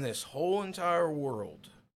been around this whole entire world,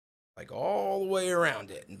 like all the way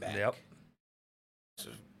around it and back. Yep.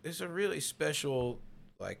 It's a really special,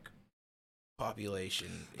 population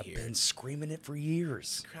here. I've been screaming it for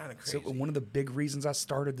years. It's kind of crazy. So one of the big reasons I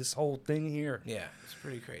started this whole thing here. Yeah, it's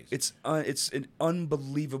pretty crazy. It's an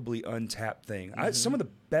unbelievably untapped thing. Mm-hmm. Some of the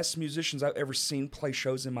best musicians I've ever seen play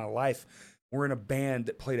shows in my life were in a band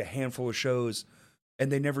that played a handful of shows,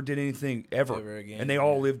 and they never did anything ever again. And they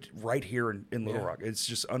all lived right here in Little Rock. It's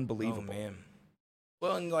just unbelievable. Oh, man.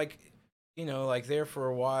 Well, and there for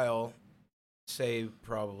a while, say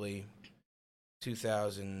probably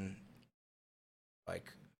 2003-ish,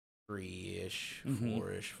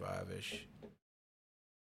 4-ish, 5-ish.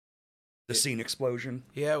 The scene explosion.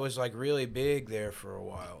 Yeah, it was really big there for a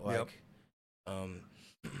while.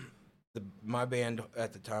 My band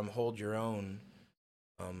at the time, Hold Your Own,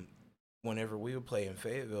 whenever we would play in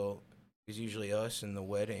Fayetteville, it was usually us and the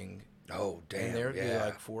wedding. Oh, damn. And there would be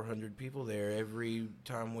 400 people there every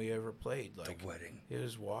time we ever played. The wedding. It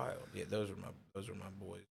was wild. Yeah, those were my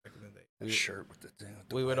boys back in the day. The shirt with the thing.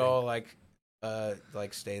 We would all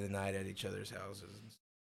stay the night at each other's houses.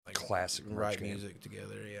 Classic. Write music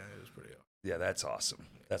together. Yeah, it was pretty awesome. Yeah, that's awesome.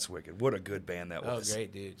 That's wicked. What a good band that was. Oh,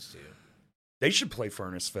 great dudes too. They should play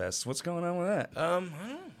Furnace Fest. What's going on with that? I don't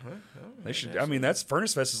know. They should. I mean, that's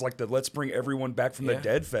Furnace Fest is like the let's bring everyone back from the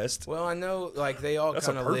dead fest. Well, I know they all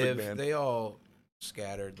kind of live. Band. They all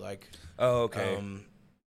scattered. Oh, okay.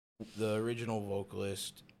 The original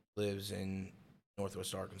vocalist lives in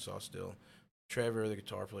Northwest Arkansas still. Trevor, the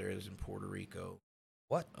guitar player, is in Puerto Rico.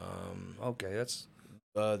 What? Okay, that's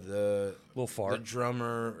the little far.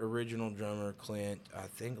 The original drummer Clint, I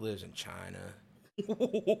think lives in China.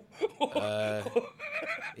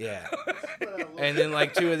 Yeah. And then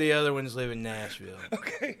two of the other ones live in Nashville.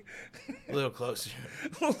 Okay. A little closer.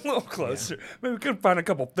 A little closer. Yeah. Maybe we could find a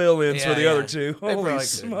couple fill-ins for the other two. They Holy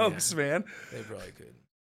smokes, man. They probably could.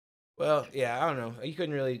 Well, yeah, I don't know. You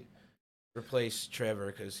couldn't really replace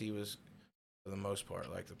Trevor because he was, for the most part,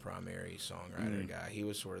 the primary songwriter guy. He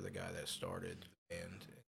was sort of the guy that started the band.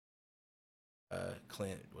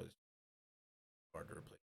 Clint was hard to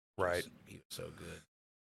replace. Right. He was so good.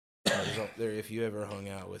 If you ever hung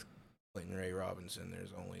out with Clinton Ray Robinson,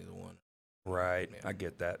 there's only the one. Right. Yeah. I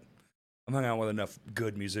get that. I'm hung out with enough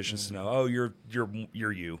good musicians to know. Oh, you're you.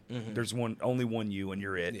 Mm-hmm. There's only one you, and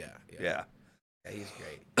you're it. Yeah. Yeah, he's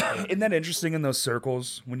great. Isn't that interesting in those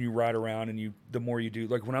circles when you ride around and the more you do?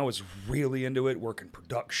 Like when I was really into it, working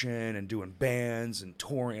production and doing bands and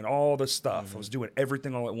touring and all this stuff, I was doing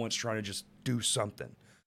everything all at once, trying to just do something.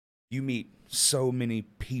 You meet so many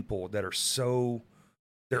people that are so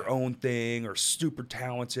their own thing or super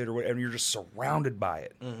talented or whatever. And you're just surrounded by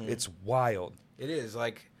it. Mm-hmm. It's wild. It is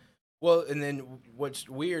well, and then what's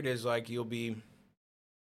weird is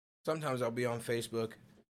sometimes I'll be on Facebook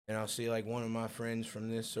and I'll see one of my friends from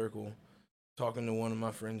this circle talking to one of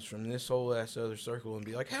my friends from this whole ass other circle and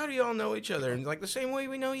be like, how do y'all know each other? And the same way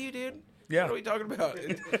we know you, dude. Yeah. What are we talking about?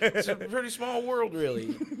 It's a pretty small world,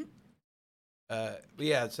 really. But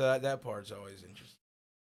yeah, so that part's always interesting.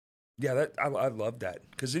 Yeah, I love that,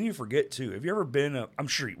 because then you forget too. Have you ever been? I'm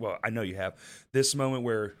sure. Well, I know you have. This moment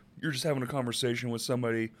where you're just having a conversation with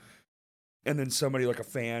somebody, and then somebody like a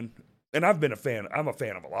fan. And I've been a fan. I'm a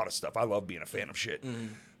fan of a lot of stuff. I love being a fan of shit. Mm-hmm.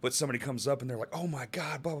 But somebody comes up and they're like, "Oh my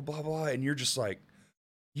god, blah blah blah blah," and you're just like,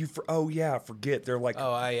 forget they're like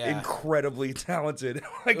incredibly talented.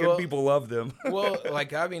 Like, and people love them. Well,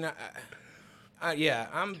 like I mean,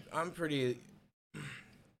 I'm pretty.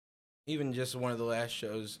 Even just one of the last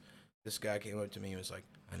shows, this guy came up to me and was like,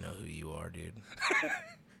 "I know who you are, dude."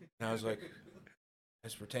 And I was like,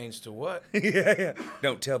 "This pertains to what?" Yeah.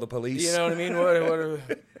 Don't tell the police. You know what I mean? What?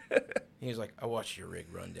 He was like, "I watched your rig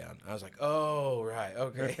rundown." I was like, "Oh, right,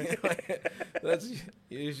 okay."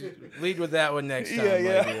 You should lead with that one next time.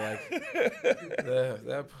 Yeah.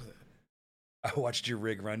 Like, I watched your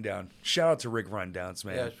rig rundown. Shout out to rig rundowns,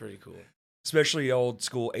 man. Yeah, it's pretty cool. Especially old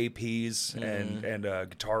school APs and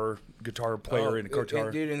guitar player and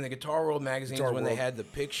guitar. Dude, in the Guitar World magazines, they had the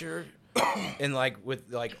picture and like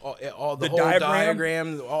with like all the whole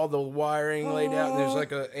diagram, all the wiring laid out, and there's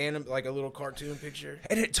like a little cartoon picture.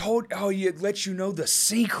 And it let you know the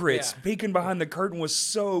secrets. Yeah. Peeking behind the curtain was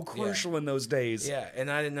so crucial in those days. Yeah, and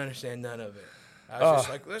I didn't understand none of it. I was just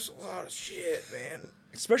like, there's a lot of shit, man.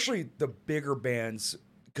 Especially the bigger bands,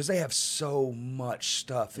 because they have so much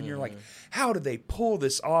stuff, and you're like, how do they pull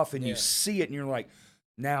this off? And you see it, and you're like,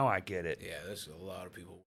 now I get it. Yeah, there's a lot of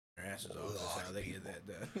people their asses off. That's how they get that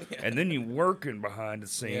done. And then you working behind the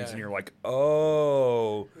scenes, and you're like,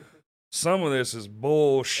 oh, some of this is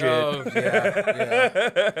bullshit. Oh,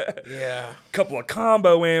 yeah. Couple of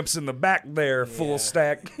combo amps in the back there, full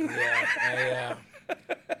stack. Yeah.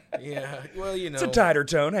 Yeah, well, you know. It's a tighter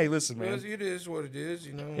tone. Hey, listen, man. It is what it is,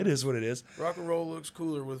 you know. It is what it is. Rock and roll looks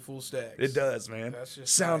cooler with full stacks. It does, man. That's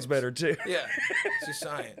just sounds science. Better, too. Yeah, it's just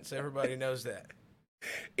science. Everybody knows that.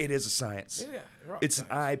 It is a science. Yeah, it's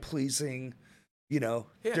science. An eye-pleasing,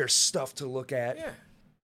 there's stuff to look at. Yeah.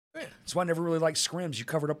 That's why I never really liked scrims. You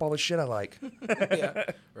covered up all the shit I like. Yeah,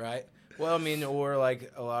 right. Well, I mean, or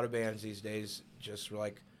like a lot of bands these days just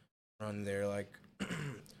like run their like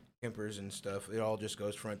Kempers and stuff. It all just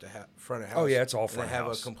goes front of house. Oh yeah, it's all front of house. They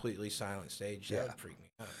have a completely silent stage. Yeah. That would freak me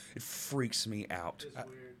out. It freaks me out.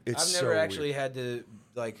 I've never actually had to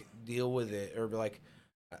like deal with it, or like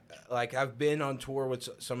I've been on tour with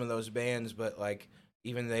some of those bands, but like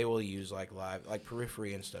even they will use like live, like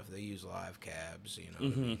Periphery and stuff. They use live cabs, you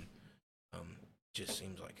know. Mm-hmm. Just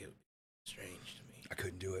seems like it would be strange to me. I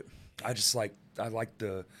couldn't do it. I like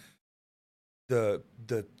the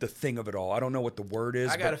thing of it all. I don't know what the word is,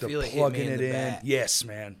 but the plugging it in. Yes,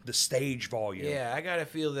 man. The stage volume. Yeah, I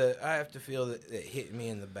have to feel that it hit me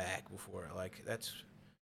in the back before. Like that's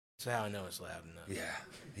how I know it's loud enough.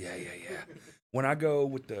 Yeah. When I go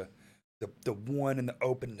with the one in the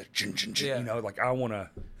open, the chin, like I want to.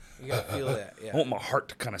 You gotta feel that. Yeah. I want my heart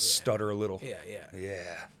to kind of stutter a little.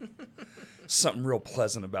 Yeah. Something real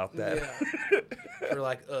pleasant about that. Yeah. For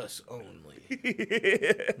like us only.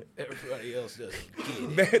 Everybody else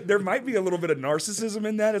doesn't get it. There might be a little bit of narcissism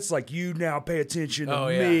in that. It's like, you now pay attention to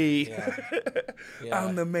me. Yeah.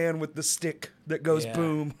 I'm the man with the stick that goes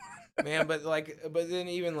boom. Man, but then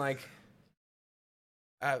even like,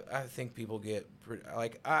 I think people get pretty,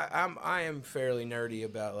 like I am fairly nerdy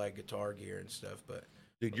about like guitar gear and stuff, but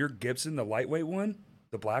dude, your Gibson, the lightweight one,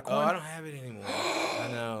 the black one. Oh, I don't have it anymore. I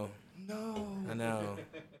know. No.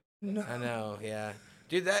 I know. Yeah.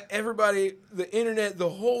 Dude, the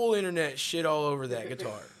whole internet shit all over that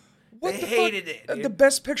guitar. They hated it. Dude. The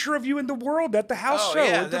best picture of you in the world at the house show.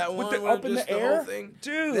 Yeah, up in the air. Whole thing.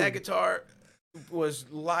 Dude. That guitar was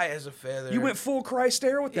light as a feather. You went full Christ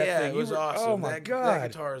air with that thing. Yeah, it was awesome. Oh my God.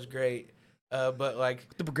 That guitar is great. But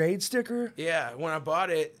like the Brigade sticker? Yeah, when I bought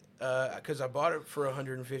it, because I bought it for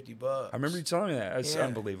 $150. I remember you telling me that. That's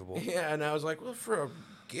unbelievable. Yeah, and I was like, well, for a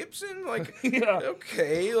Gibson, like,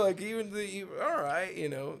 okay, like all right, you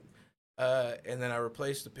know. And then I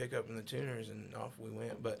replaced the pickup and the tuners, and off we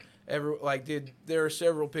went. But there are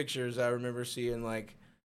several pictures I remember seeing, like,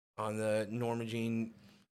 on the Norma Jean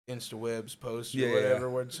InstaWebs post or whatever,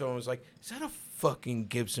 where someone was like, "Is that a fucking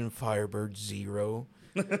Gibson Firebird Zero?"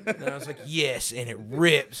 And I was like, "Yes," and it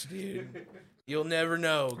rips, dude. You'll never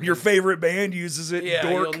know. Your favorite band uses it,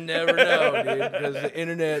 dork. You'll never know, dude, because the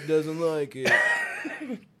internet doesn't like it.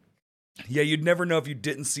 Yeah, you'd never know if you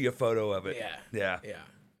didn't see a photo of it. Yeah.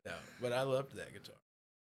 No, but I loved that guitar.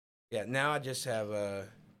 Yeah, now I just have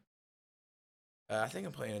I think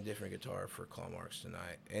I'm playing a different guitar for ClawMarks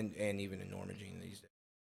tonight, and even in Norma Jean these days.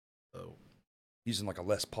 So, using like a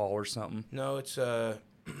Les Paul or something? No, it's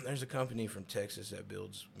there's a company from Texas that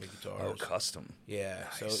builds me guitars. Oh, custom. Yeah.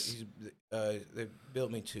 Nice. So they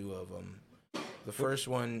built me 2 of them. The first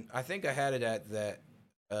one, I think I had it at that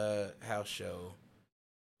house show,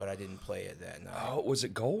 but I didn't play it that night. Oh, was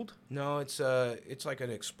it gold? No, it's like an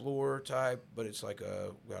Explorer type, but it's like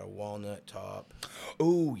got a walnut top.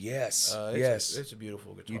 Oh, yes. Yes. It's a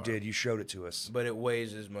beautiful guitar. You did. You showed it to us. But it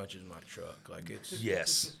weighs as much as my truck. Like it's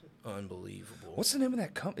Yes. unbelievable. What's the name of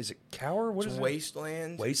that company? Is it Cower? What it's is it?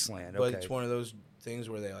 Wasteland. Wasteland. But Okay. it's one of those things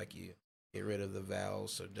where they like you get rid of the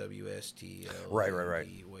vowels, so WSTL. Right.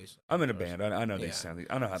 Wasteland. I'm in a band. I know these sound.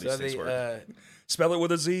 I know how these things work. Spell it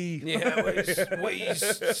with a Z. Yeah,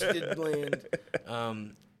 Wasteland.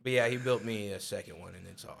 But yeah, he built me a second one, and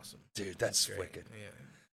it's awesome. Dude, that's Great. wicked. Yeah.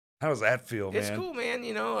 How does that feel, man? It's cool, man.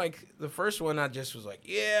 You know, like the first one, I just was like,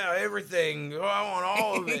 yeah, everything. Oh, I want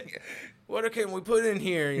all of it. What can we put in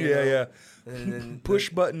here? You know? Yeah. And then Push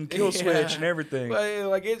button, kill switch, and everything. But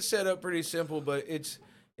like it's set up pretty simple, but it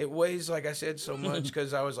weighs, like I said, so much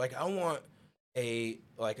because I was like, I want a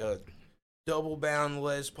double bound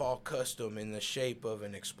Les Paul custom in the shape of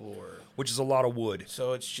an Explorer, Which is a lot of wood.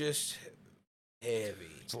 so it's just heavy.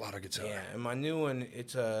 It's a lot of guitar. Yeah, and my new one,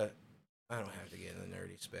 it's I don't have to get in the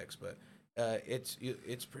nerdy specs, but it's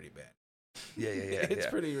pretty bad. Yeah. It's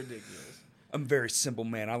pretty ridiculous. I'm a very simple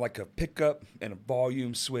man. I like a pickup and a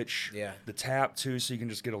volume switch. Yeah. The tap too, so you can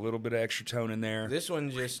just get a little bit of extra tone in there. This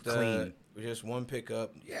one just Clean. Just one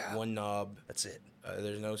pickup, Yeah. one knob. That's it.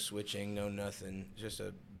 There's no switching, no nothing. Just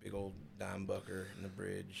a big old dime bucker in the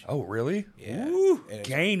bridge. Oh, really? Yeah. Woo, And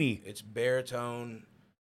gainy. It's baritone.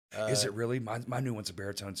 Is it really? My new one's a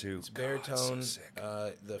baritone too. It's baritone. God, so sick.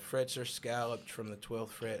 The frets are scalloped from the 12th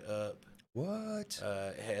fret up. What?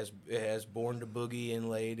 It has Born to Boogie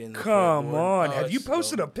inlaid in the Come fretboard. on. Oh, Have you it's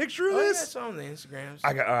posted dope. a picture of Oh, yeah, this? it's on the Instagrams.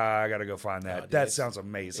 I got to go find that. dude, That it's- sounds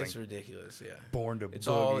amazing. It's ridiculous, yeah. Born to It's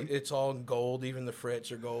boogie. all gold. Even the frets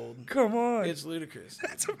are gold. Come on. It's ludicrous.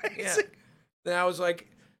 That's amazing. Yeah. Then I was like,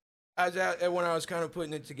 when I was kind of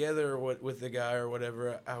putting it together with the guy or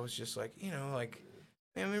whatever, I was just like, like,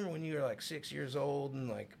 man, remember when you were like 6 years old and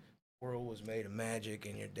like the world was made of magic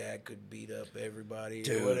and your dad could beat up everybody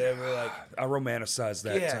Dude, or whatever? Like, I romanticized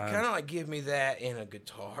that yeah, time. kind of like give me that in a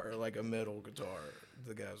guitar, like a metal guitar.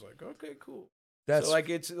 The guy's like, okay, cool. That's So like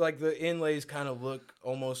it's like the inlays kind of look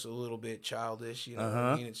almost a little bit childish, you know what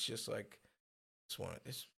I mean? It's just like it's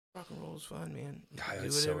rock and roll is fun, man. You can do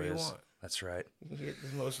whatever you want. That's right. You can get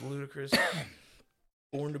the most ludicrous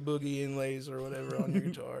Born to Boogie inlays or whatever on your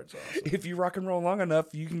guitar. It's awesome. If you rock and roll long enough,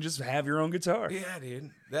 you can just have your own guitar. Yeah,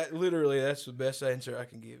 dude. That's the best answer I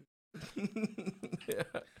can give. Yeah.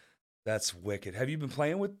 That's wicked. Have you been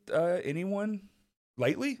playing with anyone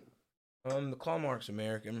lately? The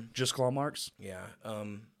ClawMarksAmerican. Just ClawMarks? Yeah.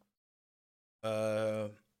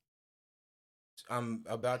 I'm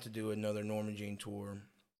about to do another Norma Jean tour.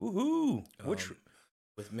 Woohoo! Which?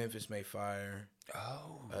 With Memphis May Fire.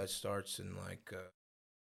 Oh. It starts in like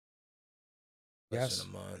Yes. less than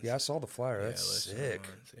a month. Yeah, I saw the flyer. Yeah, That's less than a sick.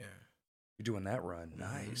 month, yeah. You're doing that run.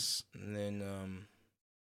 Nice. And then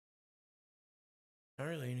not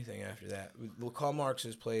really anything after that. Well, Karl Marx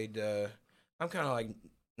has played. I'm kind of like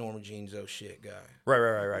Norma Jean's oh shit guy.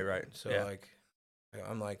 Right. So yeah. like,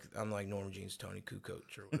 I'm like Norma Jean's Tony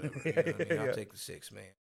Kukoc or whatever. You know what I mean? Yeah. I'll take the 6 man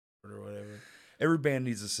or whatever. Every band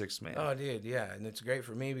needs a 6 man. Oh, dude, yeah, and it's great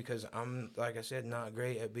for me because I'm, like I said, not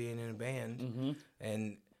great at being in a band, Mm-hmm.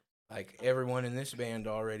 and like everyone in this band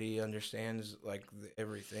already understands like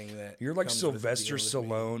everything that You're like comes with Sylvester dealing with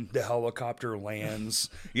me. Stallone. The helicopter lands.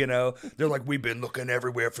 They're like, we've been looking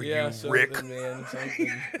everywhere for you, Rick. Something, man,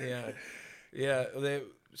 something. yeah.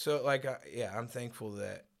 So like, I'm thankful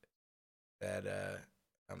that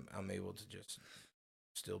I'm able to just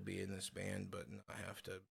still be in this band, but not have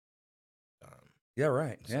to. Yeah,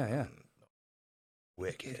 right. Yeah. I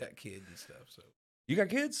Wicked. got kids and stuff, so You got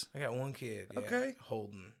kids? I got one kid. Yeah, Okay.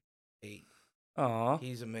 Holden, 8. Aw.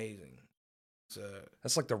 He's amazing.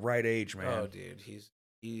 That's like the right age, man. Oh, dude,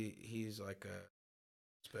 he's like a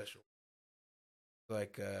special.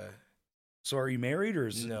 Like So are you married or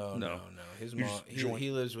is no. His You're mom. just joint-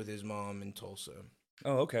 He lives with his mom in Tulsa,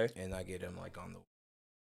 Oh, okay. and I get him like on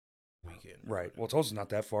the weekend. Right. Well, Tulsa's not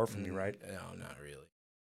that far from you, right? No, not really.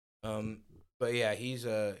 But yeah, he's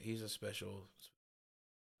a special.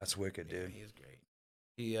 That's wicked, Yeah, dude. he's great.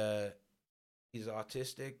 He's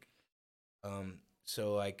autistic.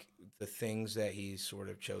 So like the things that he's sort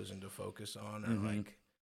of chosen to focus on are like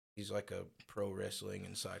he's like a pro wrestling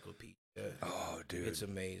encyclopedia. Oh, dude. It's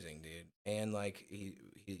amazing, dude. And like he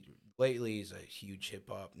lately he's a huge hip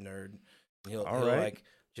hop nerd. He'll right. like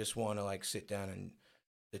just want to like sit down and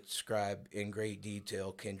describe in great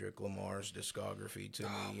detail Kendrick Lamar's discography to me.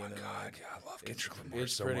 Oh my God, yeah, I love Kendrick Lamar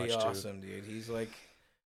it's so pretty much awesome, too. dude. He's like,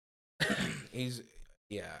 he's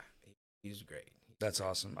yeah, he's great. That's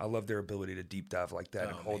awesome. I love their ability to deep dive like that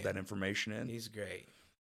and hold that information in. He's great.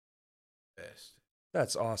 Best.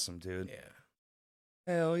 That's awesome, dude. Yeah.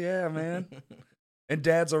 Hell yeah, man. And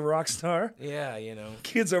Dad's a rock star. Yeah, you know.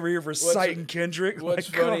 Kids over here reciting Kendrick. What's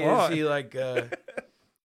like, funny come on. is he like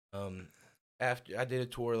after I did a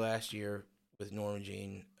tour last year with Norma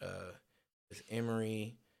Jean, with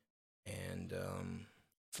Emery and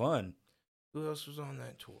fun. who else was on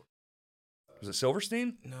that tour? Was it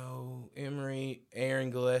Silverstein? No, Emery,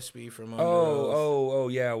 Aaron Gillespie from Under Oh, Oath. oh,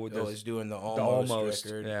 yeah. With is doing the Almost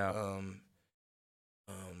record. Yeah.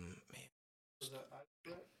 Man.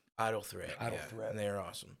 Idle Threat. And they're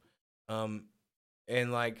awesome.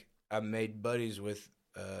 And like I made buddies with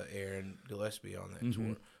Aaron Gillespie on that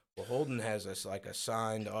tour. Well, Holden has us like a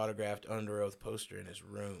signed, autographed Under Oath poster in his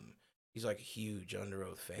room. He's like a huge Under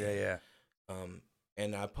Oath fan. Yeah.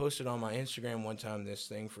 And I posted on my Instagram one time this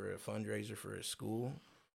thing for a fundraiser for his school.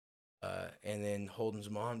 And then Holden's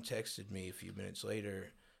mom texted me a few minutes later.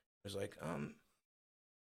 It was like,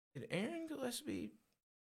 did Aaron Gillespie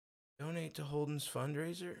donate to Holden's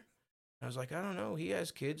fundraiser? I was like, I don't know. He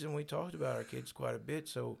has kids, and we talked about our kids quite a bit,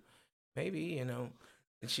 so maybe, you know.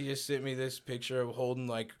 And she just sent me this picture of Holden,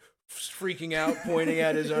 like, freaking out, pointing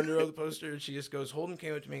at his Under Oath poster. And she just goes, Holden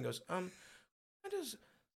came up to me and goes, how does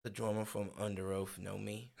the drummer from Under Oath know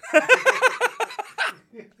me?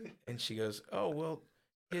 And she goes, oh, well,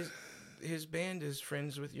 his band is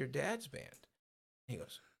friends with your dad's band. He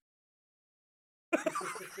goes,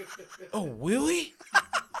 oh, Willie?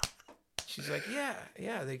 She's like,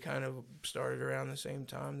 yeah, they kind of started around the same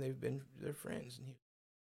time. They're friends. And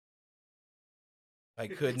I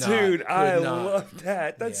could not. Dude, I love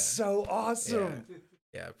that. That's so awesome.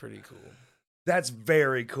 Yeah, pretty cool. That's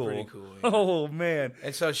very cool. Pretty cool. Yeah. Oh, man.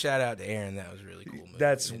 And so shout out to Aaron. That was a really cool move.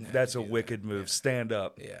 That's a wicked move. Yeah. Stand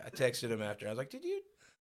up. Yeah, I texted him after. I was like, did you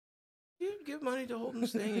give money to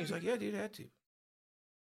Holden's thing? He's like, yeah, dude, I had to.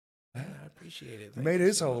 I appreciate it. Made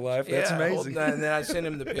his whole life. That's amazing. And then I sent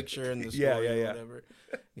him the picture and the story or whatever.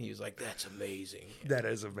 And he was like, that's amazing. That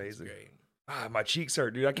is amazing. Great. My cheeks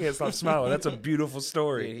hurt, dude. I can't stop smiling. That's a beautiful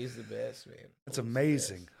story. Dude, he's the best, man. That's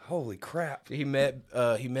amazing. Holy crap. He met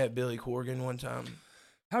Billy Corgan one time.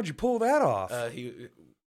 How'd you pull that off?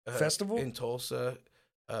 Festival? In Tulsa.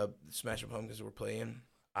 Smashing Pumpkins were playing.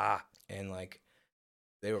 And like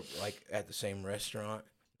they were like at the same restaurant.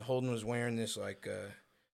 Holden was wearing this like a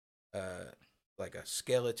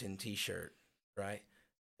skeleton T-shirt, right?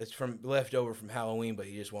 It's from leftover from Halloween, but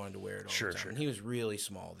he just wanted to wear it all the time. Sure. And he was really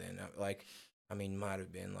small then. Like, I mean, might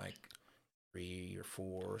have been like 3 or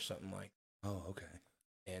 4 or something like. Oh, okay.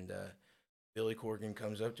 And Billy Corgan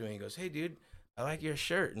comes up to me and goes, "Hey, dude, I like your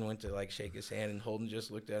shirt," and went to like shake his hand, and Holden just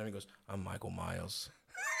looked at him and goes, "I'm Michael Myers."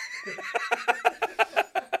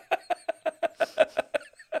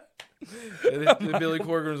 And Billy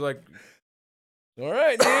Corgan was like, all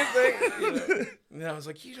right, dude. And I was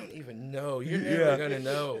like, you don't even know. You're never going to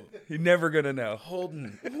know. You're never going to know.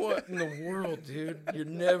 Holden, what in the world, dude? You're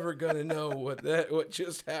never going to know what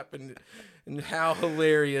just happened and how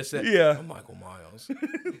hilarious that. Yeah. I'm Michael Myers.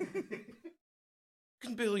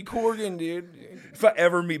 Billy Corgan, dude. If I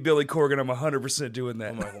ever meet Billy Corgan, I'm 100% doing that.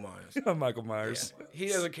 I'm Michael Myers. I'm Michael Myers. Yeah. He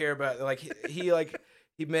doesn't care about, like,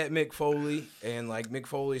 he met Mick Foley, and like Mick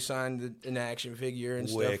Foley signed an action figure and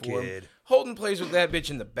stuff for him. Holden plays with that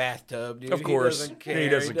bitch in the bathtub, dude. Of course. He doesn't care. He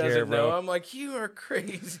doesn't care, bro. know. I'm like, you are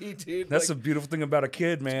crazy, dude. That's like, the beautiful thing about a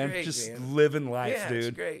kid, man. Great, just man. living life, dude.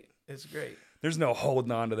 It's great. It's great. There's no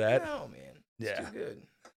holding on to that. No, man. It's too good.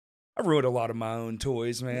 I ruined a lot of my own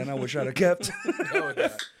toys, man. I wish I'd have kept. Oh,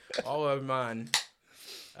 yeah. All of mine.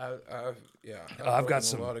 I've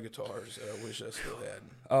got a lot of guitars that I wish I still had.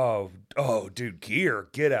 Oh, dude, gear,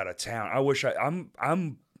 get out of town. I wish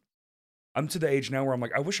I'm to the age now where I'm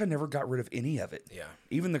like, I wish I never got rid of any of it. Yeah.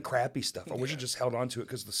 Even the crappy stuff. I wish I just held on to it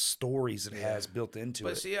because the stories it has built into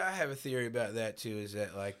it. But see, I have a theory about that too, is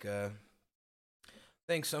that like, I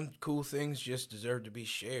think some cool things just deserve to be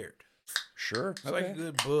shared. Sure. It's like a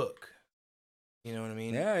good book. You know what I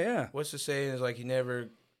mean? Yeah. What's the saying is like, you never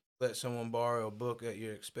let someone borrow a book that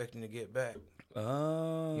you're expecting to get back.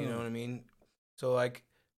 Oh. You know what I mean? So like,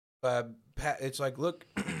 it's like, look,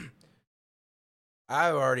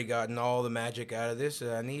 I've already gotten all the magic out of this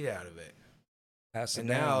that I need out of it.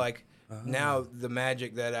 Now the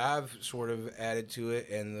magic that I've sort of added to it,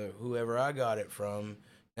 and whoever I got it from,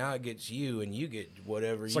 now it gets you, and you get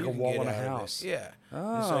whatever it's you like can a wall get in a out house. of it. Yeah.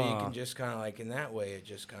 And so you can just kind of like in that way, it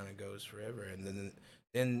just kind of goes forever, and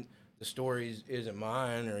then the story isn't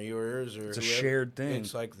mine or yours or it's a whoever. shared thing.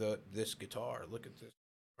 It's like this guitar. Look at this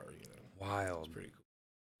guitar. Wild. It's pretty cool.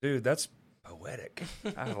 Dude, that's poetic.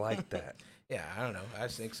 I like that. Yeah, I don't know. I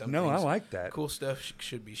just think some No, I like that. Cool stuff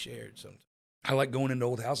should be shared sometimes. I like going into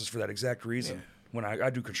old houses for that exact reason. Yeah. When I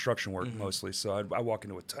do construction work mostly, so I walk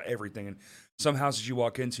into everything, and some houses you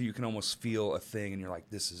walk into, you can almost feel a thing, and you're like,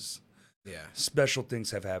 this is special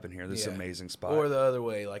things have happened here. This is an amazing spot. Or the other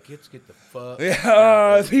way, like, let's get the fuck.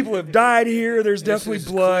 Yeah, people have died here. There's definitely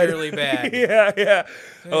blood. Clearly bad. Yeah.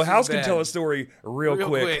 This House can bad. tell a story real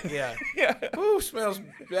quick. Yeah. Yeah. Ooh, smells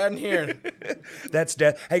bad in here. That's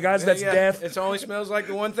death. Hey guys, that's death. It only smells like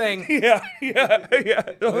the one thing. Yeah.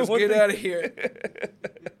 Let's get out of here.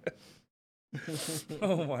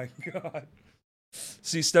 Oh my God.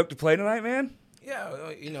 So you stoked to play tonight, man?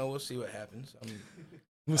 Yeah, we'll see what happens.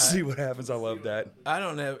 We'll see what happens. I love that. I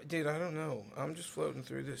don't know, dude. I don't know. I'm just floating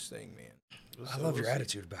through this thing, man. I love your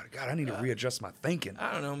attitude about it. God, I need to readjust my thinking.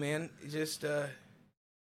 I don't know, man. Just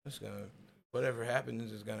whatever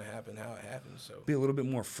happens is gonna happen how it happens. So be a little bit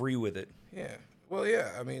more free with it. Yeah. Well,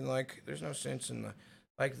 yeah. I mean, like, there's no sense in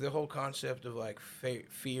the whole concept of like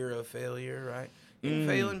fear of failure, right? Isn't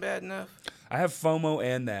failing bad enough? I have FOMO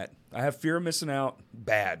and that. I have fear of missing out.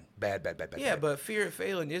 Bad. Yeah, but fear of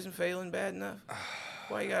failing isn't failing bad enough.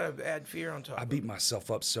 Why you gotta add fear on top? I beat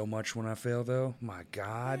myself up so much when I fail, though. My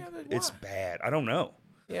God, Yeah, it's bad. I don't know.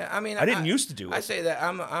 Yeah, I mean, I didn't used to do it. I say that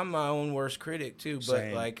I'm my own worst critic too, but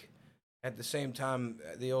Same. like at the same time,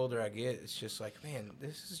 the older I get, it's just like, man,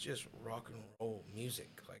 this is just rock and roll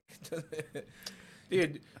music. Like,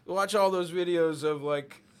 dude, watch all those videos of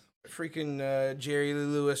like freaking Jerry Lee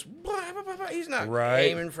Lewis. He's not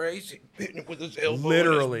aiming for it. He's hitting it with his elbow,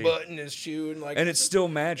 literally, and his butt in his shoe, and like, and it's still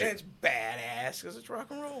magic. And it's badass because it's rock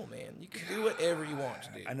and roll, man. You can do whatever you want to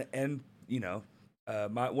do. And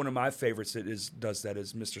one of my favorites that does that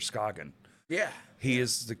is Mr. Scoggin. Yeah, he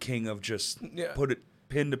is the king of just put it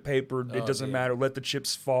pen to paper. It doesn't matter. Let the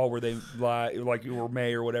chips fall where they lie, like you or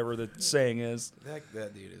may or whatever the saying is.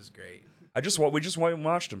 That dude is great. We just went and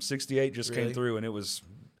watched him. 68 just came through, and it was.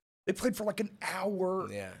 They played for like an hour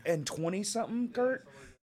and 20 something. Kurt,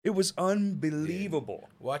 it was unbelievable. Yeah.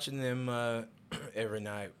 Watching them every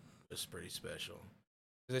night was pretty special.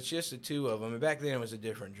 It's just the two of them. And back then it was a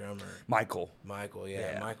different drummer. Michael,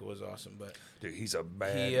 yeah. Michael was awesome, but dude, he's a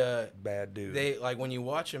bad dude. They like when you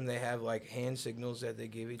watch them, they have like hand signals that they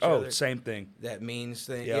give each other. Oh, same thing. That means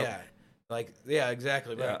thing. Yep. Yeah. Like, yeah,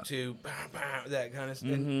 exactly. Yeah. Like to that kind of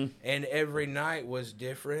stuff. Mm-hmm. And every night was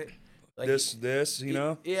different. Like this, you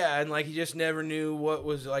know? Yeah, and like he just never knew what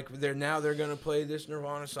was like. They're gonna play this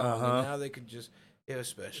Nirvana song, and now they could just. It was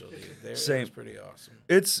special, dude. It was pretty awesome.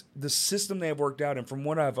 It's the system they have worked out, and from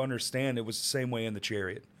what I've understand, it was the same way in the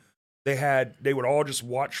Chariot. They would all just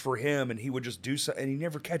watch for him, and he would just do something, and he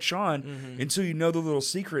never catch on until you know the little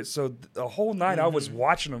secrets. So the whole night I was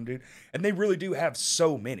watching them, dude, and they really do have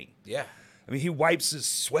so many. Yeah. I mean, he wipes his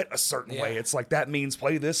sweat a certain way. It's like, that means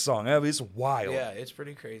play this song. I mean, it's wild. Yeah, it's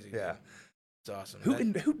pretty crazy. Yeah. It's awesome.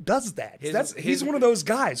 Who does that? He's one of those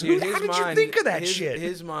guys. How did you think of that shit?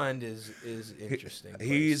 His mind is interesting.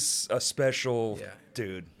 He's a special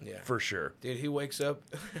dude, for sure. Dude, he wakes up.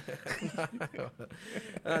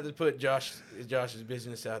 Not to put Josh's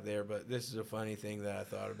business out there, but this is a funny thing that I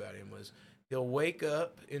thought about him was he'll wake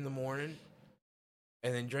up in the morning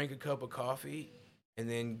and then drink a cup of coffee and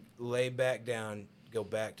then lay back down, go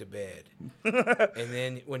back to bed. And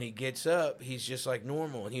then when he gets up, he's just like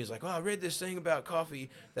normal. And he was like, oh, I read this thing about coffee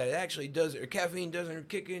that it actually caffeine doesn't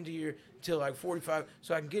kick into you until like 45.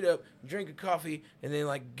 So I can get up, drink a coffee, and then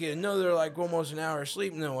like get another like almost an hour of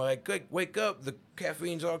sleep. And then like wake up, the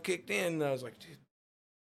caffeine's all kicked in. And I was like, dude.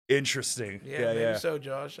 Interesting. Yeah, maybe so,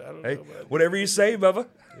 Josh. I don't know. Whatever you say, Bubba.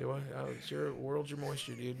 Yeah, well, it's your world's your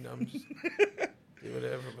moisture, dude. And I'm just do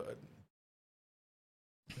whatever, bud.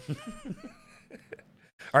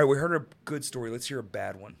 All right, we heard a good story. Let's hear a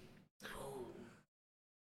bad one.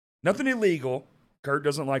 Nothing illegal. Kurt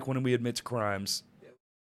doesn't like when we admit to crimes.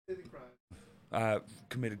 I've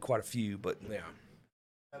committed quite a few, but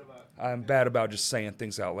I'm bad about just saying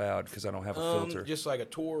things out loud because I don't have a filter. Just like a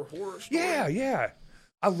tour horror story? Yeah.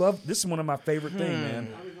 I love this is one of my favorite things, man.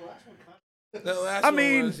 The last one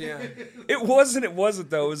was, yeah. It wasn't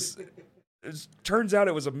though. It turns out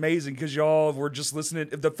it was amazing because y'all were just listening.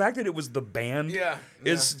 The fact that it was the band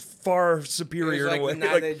is far superior. It was to the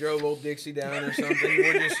night they drove Old Dixie down or something.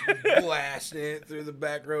 We're just blasting it through the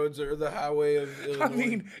back roads or the highway of Illinois. I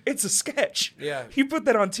mean, it's a sketch. Yeah. You put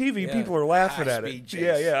that on TV, people are laughing at it. Chase.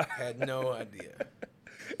 Yeah. Had no idea.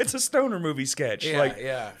 It's a stoner movie sketch.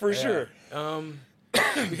 For sure.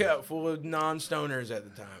 Yeah, full of non-stoners at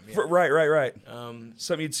the time. Yeah. Right.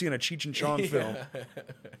 Something you'd see in a Cheech and Chong film.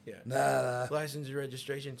 Yeah. Nah. License and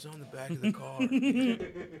registration, it's on the back of the car.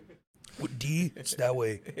 With D, it's that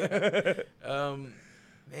way.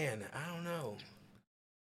 Man, I don't know.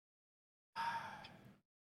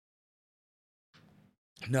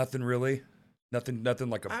 Nothing really. Nothing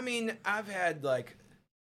like a. I mean, I've had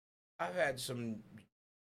some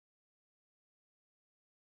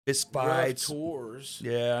fist rough fights. tours.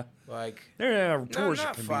 Yeah. Like tours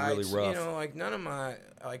not can fights, be really rough. You know, like none of my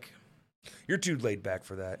You're too laid back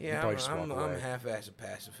for that. Yeah, I'm half-ass a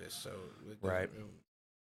pacifist, so right.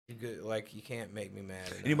 You good, like you can't make me mad.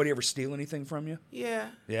 Enough. Anybody ever steal anything from you? Yeah.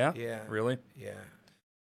 Yeah. Yeah. Really? Yeah.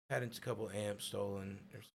 Had a couple amps stolen.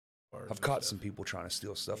 I've caught some people trying to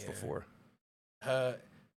steal stuff before.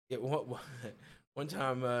 One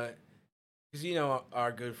time, because you know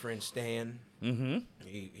our good friend Stan. Mm-hmm.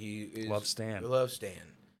 He loves Stan. Loves Stan.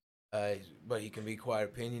 But he can be quite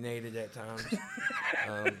opinionated at times.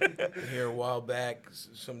 Here a while back,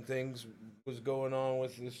 some things was going on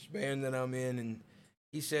with this band that I'm in, and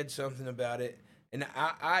he said something about it, and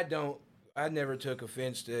I never took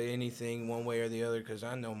offense to anything one way or the other because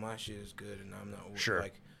I know my shit is good, and I'm not sure.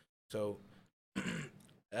 So.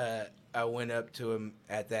 I went up to him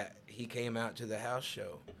at that. He came out to the house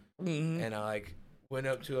show, and I went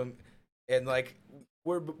up to him, and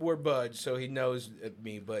we're buds, so he knows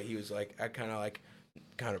me. But he was like, I kind of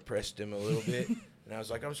pressed him a little bit, and I was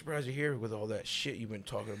like, I'm surprised you're here with all that shit you've been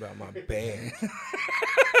talking about my band.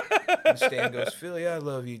 And Stan goes, Philly, I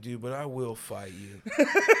love you, dude, but I will fight you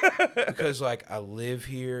because I live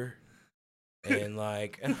here. And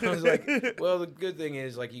I was like, well, the good thing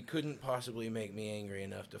is you couldn't possibly make me angry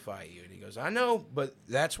enough to fight you. And he goes, I know, but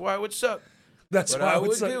that's why it would suck. But I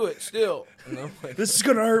would do it still. And I'm like, this is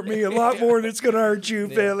gonna hurt me a lot more than it's gonna hurt you,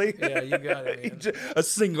 Philly. Yeah, you got it, man. A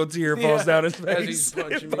single tear falls down his face. As he's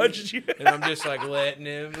punching me, and I'm just letting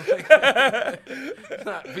him,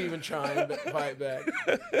 not even trying to fight back.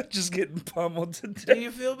 Just getting pummeled to death. Do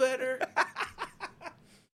you feel better?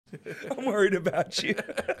 I'm worried about you.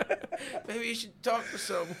 Maybe you should talk to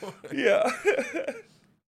someone. Yeah.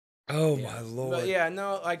 Oh, my Lord. But yeah,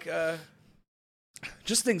 no,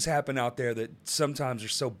 just things happen out there that sometimes are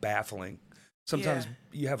so baffling. Sometimes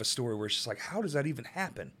you have a story where it's just how does that even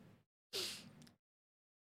happen?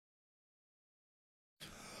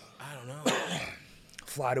 I don't know.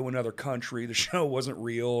 Fly to another country. The show wasn't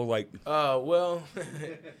real. Well...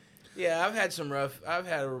 Yeah, I've had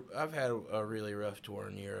a really rough tour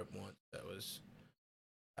in Europe once. That was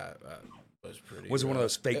pretty. Was it rough. One of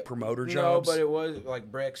those fake promoter jobs? No, but it was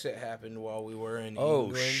Brexit happened while we were in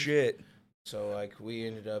England. Oh shit! So we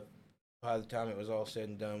ended up, by the time it was all said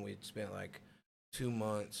and done, we'd spent 2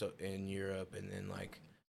 months in Europe, and then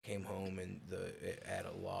came home and at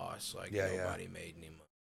a loss. Nobody made any money.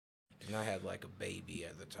 And I had a baby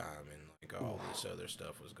at the time, and all this other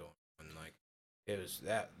stuff was going on. It was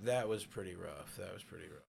that was pretty rough. That was pretty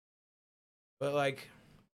rough. But I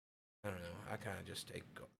don't know. I kind of just take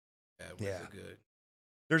that with the good.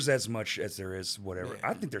 There's as much as there is whatever. Yeah.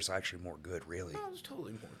 I think there's actually more good, really. No, there's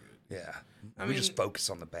totally more good. Yeah. We just focus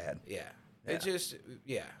on the bad. Yeah. It's just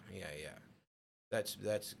yeah. That's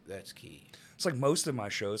key. It's most of my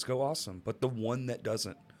shows go awesome, but the one that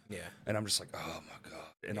doesn't. Yeah. And I'm just oh my God.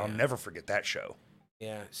 And I'll never forget that show.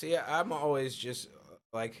 Yeah. See, I'm always just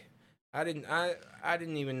I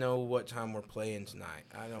didn't even know what time we're playing tonight.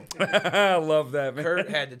 I don't. I love that, man. Kurt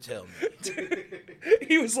had to tell me.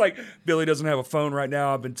 He was like, Billy doesn't have a phone right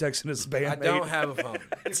now. I've been texting his bandmate. I don't have a phone.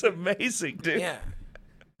 It's amazing, dude. Yeah.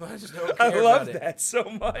 I just don't care I love about that so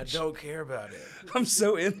much. I don't care about it. I'm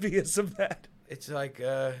so envious of that. It's don't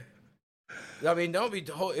be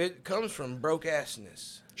told. It comes from broke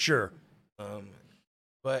assness. Sure.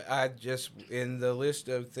 But I just, in the list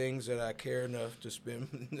of things that I care enough to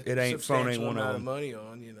spend it ain't phone ain't one of money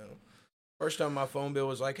on, First time my phone bill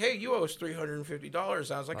was hey, you owe us $350. I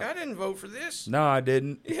was I didn't vote for this. No, I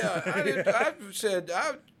didn't. Yeah, I did. I said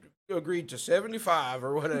I agreed to 75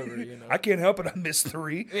 or whatever. I can't help it. I missed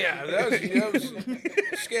 3. Yeah, that was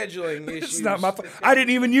scheduling issues. It's not my fault. I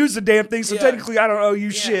didn't even use the damn thing, so technically I don't owe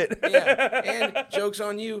you shit. Yeah, and joke's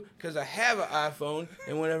on you because I have an iPhone,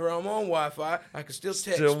 and whenever I'm on Wi-Fi, I can still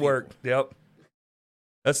text people. Work. Yep.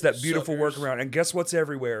 That's that beautiful workaround. And guess what's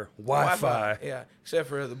everywhere? Wi-Fi. Yeah, except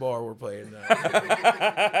for at the bar we're playing now.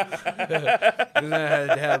 And I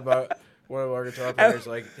had to have one of our guitar players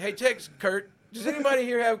hey, text Kurt. Does anybody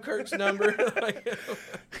here have Kurt's number?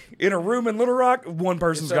 In a room in Little Rock, one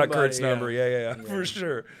person's got Kurt's number. Yeah, for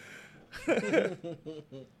sure.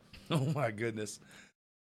 Oh, my goodness.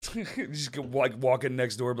 Just walk in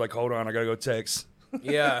next door, be hold on, I got to go text.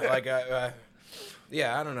 Yeah, like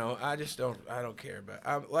yeah, I don't know. I don't care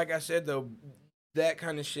about. Like I said though, that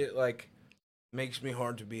kind of shit like makes me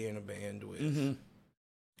hard to be in a band with. Mm-hmm.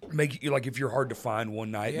 Make you like if you're hard to find one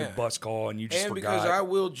night in a bus call and you just and forgot. because I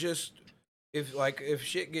will just if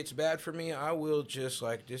shit gets bad for me, I will just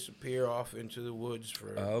like disappear off into the woods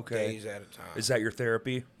for days at a time. Is that your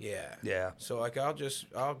therapy? Yeah. Yeah. So like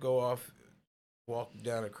I'll go off, walk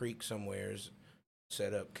down a creek somewheres,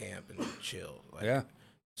 set up camp and chill. Like, yeah.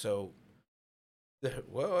 So.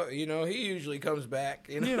 Well, he usually comes back.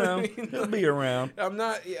 He'll be around. I'm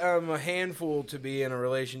a handful to be in a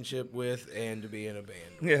relationship with and to be in a band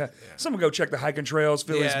with. Yeah. Someone go check the hiking trails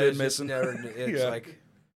Philly's been missing. It's like,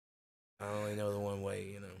 I only know the one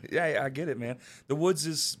way, Yeah, I get it, man. The woods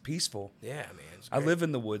is peaceful. Yeah, man. I live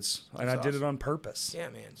in the woods, and I did it on purpose. Yeah,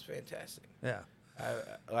 man. It's fantastic. Yeah.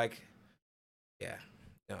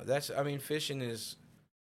 Fishing is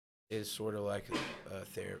sort of like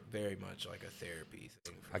very much like a therapy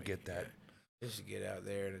thing for me. I get that. Yeah. Just to get out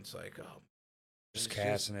there and it's like, just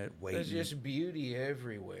casting it, waiting. There's just beauty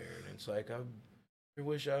everywhere, and it's like I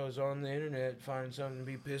wish I was on the internet, find something to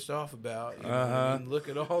be pissed off about. You know what I mean? Look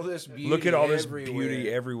at all this beauty. Look at all this beauty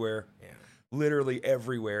everywhere. Yeah. Literally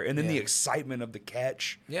everywhere, and then the excitement of the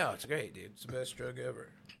catch. Yeah, it's great, dude. It's the best drug ever.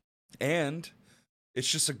 And it's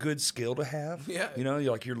just a good skill to have. Yeah.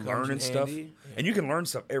 You're learning stuff. Yeah. And you can learn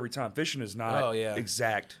stuff every time. Fishing is not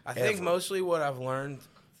exact. I think mostly what I've learned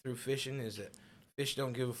through fishing is that fish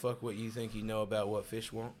don't give a fuck what you think you know about what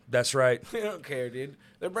fish want. That's right. They don't care, dude.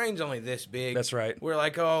 Their brain's only this big. That's right. We're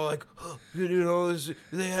like, this,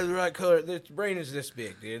 they have the right color. Their brain is this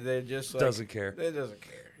big, dude. They're just like... Doesn't care. It doesn't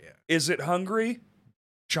care, yeah. Is it hungry?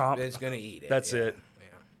 Chomp. It's going to eat it. That's it.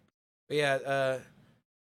 Yeah.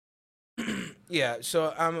 Yeah,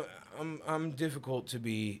 so I'm difficult to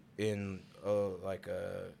be in like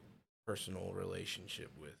a personal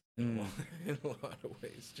relationship with in a lot of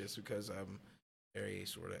ways, just because I'm very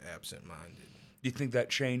sort of absent-minded. Do you think that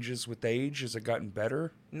changes with age? Has it gotten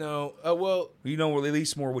better? No. Well, you know at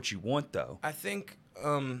least more what you want, though. I think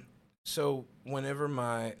so. Whenever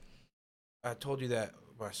I told you that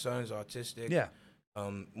my son is autistic. Yeah.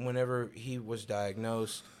 Whenever he was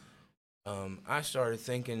diagnosed, I started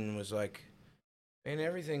thinking and was like, and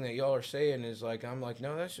everything that y'all are saying is like, I'm like,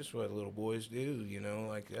 no, that's just what little boys do,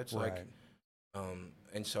 like that's right. like,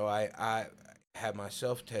 and so I had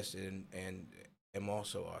myself tested and am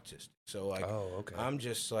also autistic. So like, I'm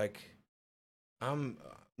just like, I'm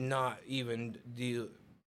not even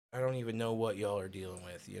I don't even know what y'all are dealing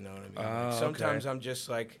with. You know what I mean? Like, sometimes I'm just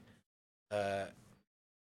like,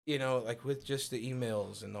 like with just the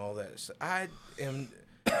emails and all that. So I did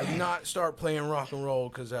not start playing rock and roll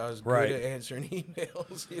because I was good at answering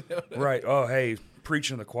emails. Right. Oh, hey,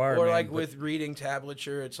 preaching the choir. Or man, like with reading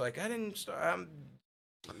tablature, it's like I didn't start.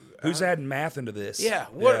 Who's adding math into this? Yeah.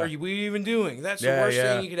 What are we even doing? That's the worst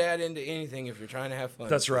thing you could add into anything if you're trying to have fun.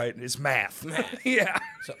 That's right. It's math. Math. Yeah.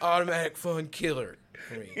 It's an automatic fun killer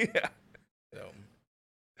for me. Yeah. So.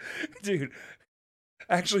 Dude,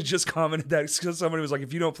 I actually just commented that because somebody was like,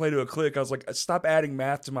 if you don't play to a click, I was like, stop adding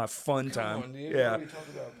math to my fun time. On, dude. Yeah.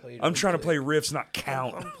 I'm trying to play riffs, not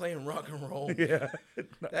count. I'm playing rock and roll. Yeah.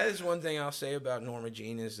 That is one thing I'll say about Norma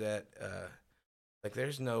Jean is that like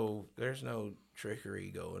there's no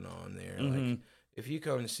trickery going on there. Mm-hmm. Like if you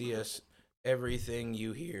come and see us, everything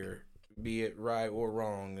you hear, be it right or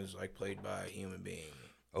wrong, is like played by a human being.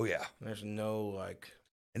 Oh yeah. There's no like.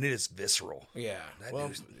 And it is visceral. Yeah.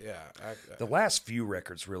 The last few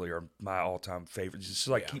records really are my all-time favorites. Just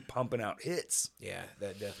like keep pumping out hits. Yeah,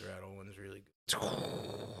 that Death Rattle one's really good.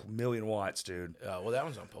 1,000,000 watts, dude. Well, that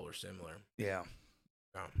one's on Polar Similar. Yeah.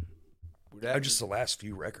 That, just the last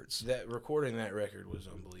few records. That recording that record was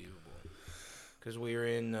unbelievable. Because we were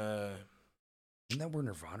in. Isn't that where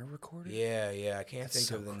Nirvana recorded? Yeah. I can't think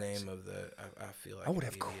of the name of the. I feel like I would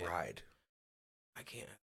have cried. I can't.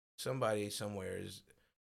 Somebody somewhere is.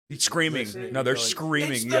 He's screaming. No, they're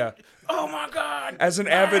screaming. Oh my God! As an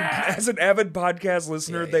avid podcast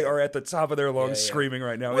listener, they are at the top of their lungs screaming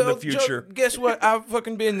right now in the future. Guess what? I've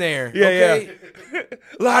fucking been there. Yeah.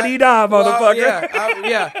 La-di-da, motherfucker.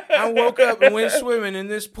 I woke up and went swimming in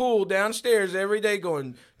this pool downstairs every day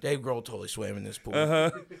going, Dave Grohl totally swam in this pool.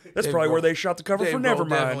 That's probably where they shot the cover for Nevermind.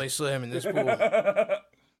 Definitely swam in this pool.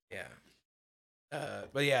 Yeah.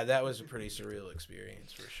 But yeah, that was a pretty surreal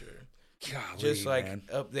experience for sure. Golly, just like man.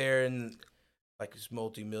 Up there in like this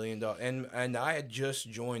multi-million-dollar, and I had just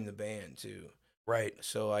joined the band too. Right.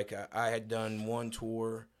 So like I had done one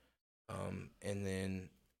tour, and then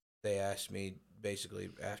they asked me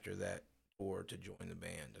basically after that tour to join the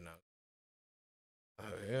band, and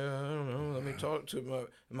Yeah, I don't know. Let me talk to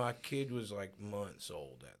my kid was like months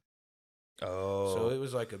old so it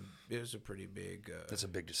was like it was a pretty big. That's a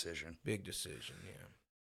big decision. Big decision, yeah.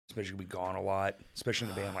 Especially we gone a lot, especially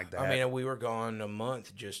in a band like that. I mean, we were gone a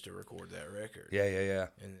month just to record that record. Yeah.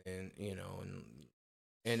 And you know,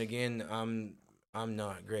 and again, I'm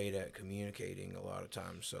not great at communicating a lot of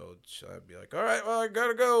times, so I'd be like, all right, well, I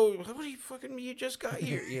gotta go. What are you just got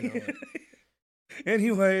here, you know?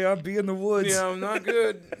 Anyway, I'll be in the woods. Yeah, I'm not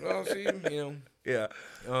good. I'll see, you know. Yeah.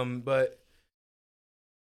 But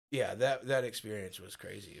yeah, that experience was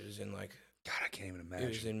crazy. It was in like, God, I can't even imagine. It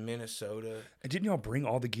was in Minnesota. And didn't y'all bring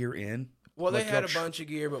all the gear in? Well, they had a bunch of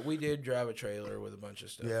gear, but we did drive a trailer with a bunch of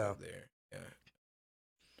stuff up there.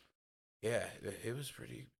 Yeah, it was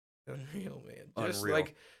pretty unreal, man. Just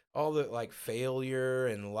like all the like Failure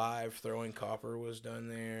and Live Throwing Copper was done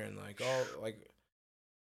there, and like all like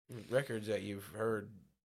records that you've heard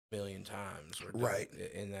a million times were done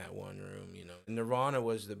in that one room, you know. Nirvana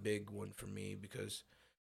was the big one for me because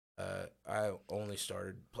I only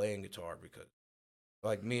started playing guitar because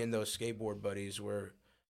like me and those skateboard buddies were,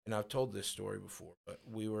 and I've told this story before, but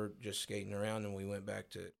we were just skating around and we went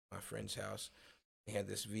back to my friend's house. He had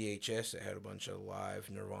this VHS that had a bunch of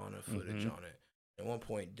live Nirvana footage on it. At one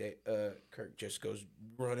point, Kirk just goes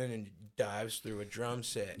running and dives through a drum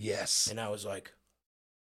set. Yes. And I was like,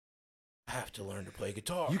 I have to learn to play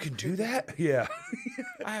guitar. You can do that? Yeah.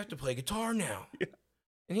 I have to play guitar now. Yeah.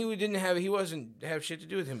 And he wasn't have shit to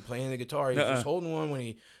do with him playing the guitar. He was just holding one when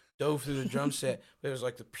he dove through the drum set. But it was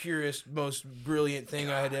like the purest, most brilliant thing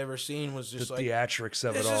I had ever seen. Was just the like theatrics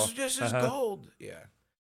of it all. This is gold. Yeah.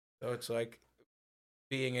 So it's like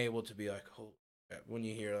being able to be like, holy crap, when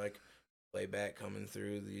you hear like playback coming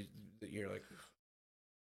through, you're like,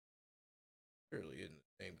 really in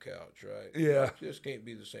the same couch, right? Yeah. Like, this can't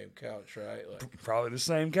be the same couch, right? Like, probably the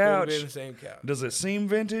same couch. Been the same couch. Does it seem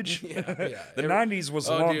vintage? Yeah. The 90s was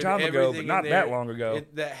a long time ago, but not that long ago.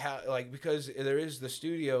 Because there is the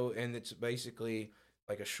studio, and it's basically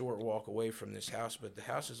like a short walk away from this house, but the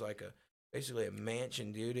house is like basically a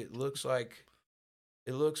mansion, dude. It looks like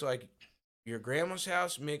your grandma's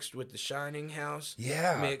house mixed with the Shining house.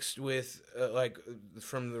 Yeah. Mixed with like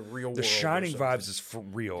from the real world. The Shining vibes is for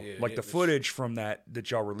real. Dude, like the footage from that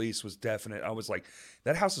y'all released was definite. I was like,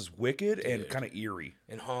 that house is wicked and kind of eerie.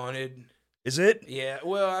 And haunted. Is it? Yeah.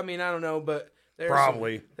 Well, I mean, I don't know, but there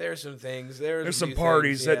are some things. There's some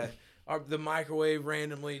parties things, the microwave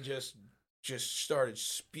randomly just started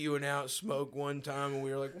spewing out smoke one time, and we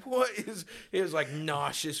were like, what is it? Was like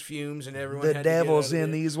nauseous fumes, and everyone the had devil's to get out of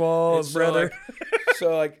in these walls, brother.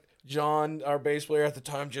 So like John, our bass player at the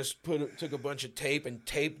time, just took a bunch of tape and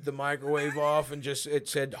taped the microwave off, and it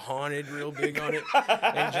said haunted real big on it.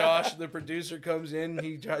 And Josh, the producer, comes in,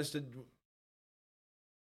 he tries to,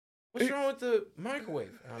 what's wrong with the microwave?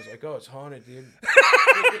 And I was like, oh, it's haunted, dude.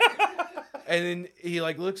 And then he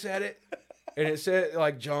like looks at it, and it said,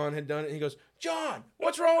 like, John had done it. And he goes, John,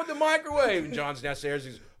 what's wrong with the microwave? And John's downstairs.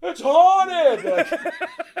 He goes, it's haunted. Like,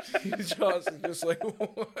 John's just like,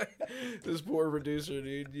 what? This poor producer,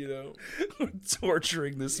 dude, you know.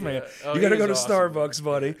 Torturing this man. Oh, you got to go to Starbucks,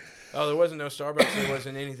 buddy. Oh, there wasn't no Starbucks. There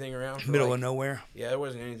wasn't anything around. Middle of nowhere? Yeah, there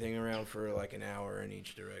wasn't anything around for like an hour in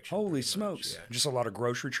each direction. Holy smokes. Yeah. Just a lot of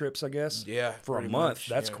grocery trips, I guess? Yeah. For a month.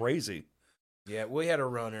 That's crazy. Yeah, we had a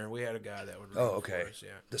runner. We had a guy that would run for us,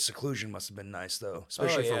 yeah. The seclusion must have been nice, though,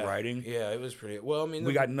 especially for writing. Yeah, it was pretty. Well, I mean,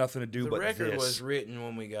 we got nothing to do but this. The record was written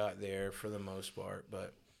when we got there for the most part,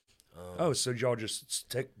 but. So y'all just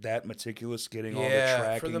take that meticulous getting all the tracking?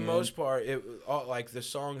 Yeah, for the most part, like the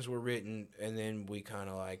songs were written, and then we kind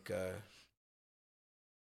of like,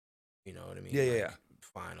 you know what I mean? Yeah.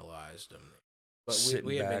 Finalized them, but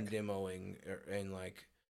we had been demoing and like.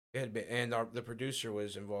 It had been, and the producer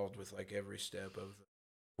was involved with like every step of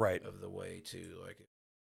the way too. Like,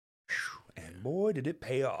 and boy, did it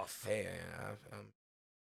pay off! Hey,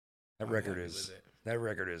 that record is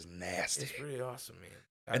nasty. It's pretty awesome, man.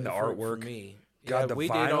 And the artwork, for me, God, we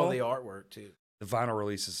did all the artwork too. The vinyl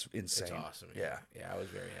release is insane. It's awesome. Yeah, I was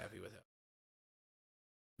very happy with it.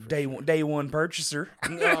 Day one purchaser.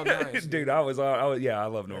 Oh, nice, dude. I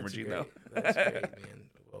love Norma Jean though. That's great, man.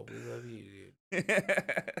 Well, we love you, dude.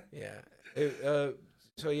 Yeah.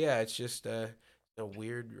 So yeah, it's just a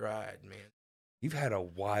weird ride, man. You've had a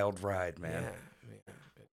wild ride, man. Yeah.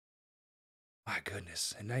 My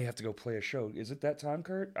goodness. And now you have to go play a show. Is it that time,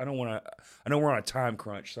 Kurt? I know we're on a time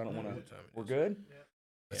crunch, so I don't want to. We're good? Yeah.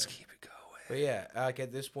 Let's keep it going. But yeah, like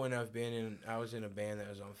at this point I was in a band that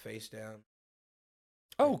was on Face Down.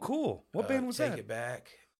 Oh, cool. What band was that? Take It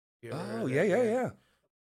Back. Oh, yeah.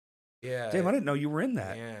 Yeah. Damn, I didn't know you were in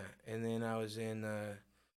that. Yeah. And then I was in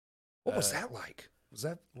what was that like? Was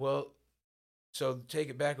that? Well, so Take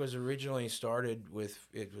It Back was originally started with,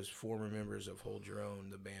 it was former members of Hold Your Own,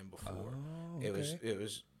 the band before. Oh, okay. It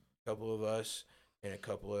was a couple of us and a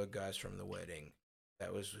couple of guys from The Wedding.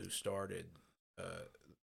 That was who started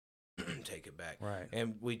Take It Back. Right.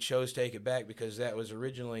 And we chose Take It Back because that was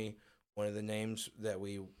originally one of the names that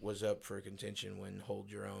we was up for contention when Hold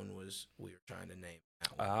Your Own we were trying to name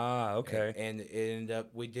that one. Ah, okay. And it ended up,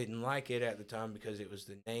 we didn't like it at the time because it was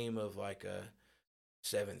the name of like a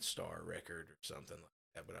 7-star record or something like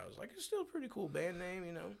that. But I was like, it's still a pretty cool band name,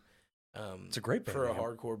 you know. It's a great band for name. a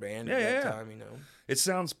hardcore band at that time, you know. It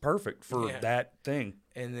sounds perfect for that thing.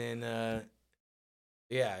 And then,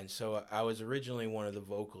 and so I was originally one of the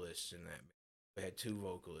vocalists in that band. We had 2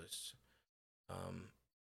 vocalists, and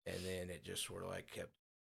then it just sort of like kept.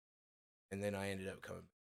 And then I ended up coming.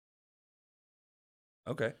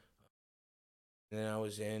 Okay. And then I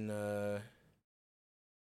was in.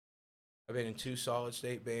 I've been in 2 solid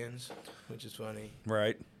state bands, which is funny.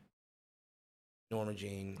 Right. Norma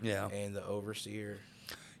Jean. Yeah. And the Overseer.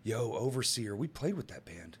 Yo, Overseer. We played with that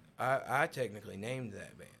band. I technically named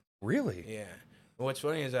that band. Really? Yeah. What's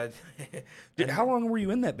funny is Dude, how long were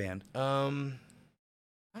you in that band? I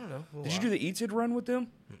don't know. Did you do the ETID run with them?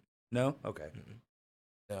 No? Okay.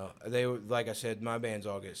 No, they were, like I said, my bands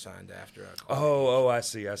all get signed after I quit. Oh, I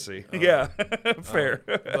see. Yeah, fair.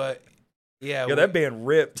 But yeah, that band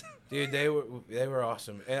ripped. Dude, they were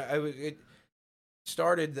awesome. And it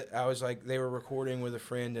started. I was like, they were recording with a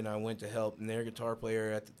friend, and I went to help. And their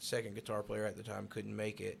second guitar player at the time couldn't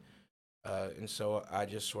make it, and so I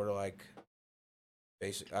just sort of like,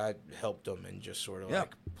 basically, I helped them and just sort of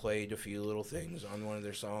like played a few little things on one of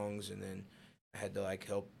their songs, and then I had to like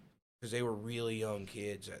help. Because they were really young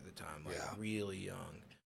kids at the time, really young.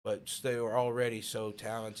 But they were already so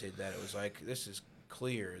talented that it was like, this is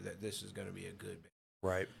clear that this is going to be a good band.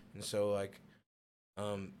 Right. And so, like,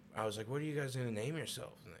 I was like, what are you guys going to name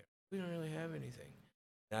yourselves? And we don't really have anything.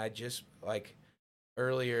 And I just, like,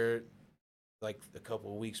 earlier, like a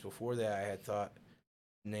couple of weeks before that, I had thought,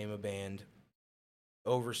 name a band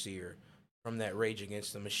Overseer. From that Rage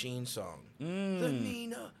Against the Machine song. The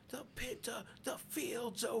Nina, the Pinta, the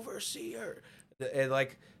Fields Overseer. And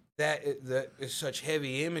like that is such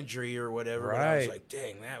heavy imagery or whatever. Right. But I was like,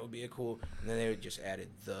 dang, that would be a cool. And then they just added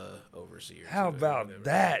the Overseer. How about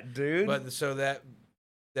that, dude? But so that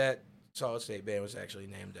Solid State band was actually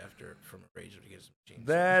named after from Rage Against the Machine.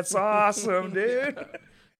 That's awesome, dude.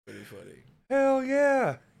 Pretty funny. Hell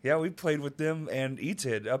yeah. Yeah, we played with them and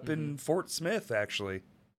ETID up in Fort Smith, actually.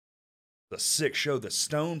 The sick show, the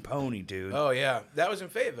Stone Pony, dude. Oh, yeah. That was in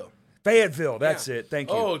Fayetteville. Fayetteville, that's it. Thank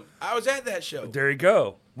you. Oh, I was at that show. There you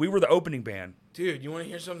go. We were the opening band. Dude, you want to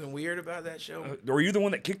hear something weird about that show? Were you the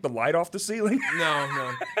one that kicked the light off the ceiling?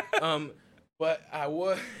 No. But I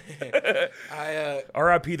was.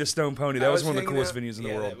 R.I.P. the Stone Pony. That was one of the coolest venues in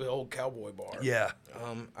the world. Yeah, the old cowboy bar. Yeah.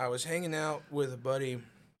 I was hanging out with a buddy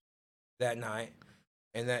that night,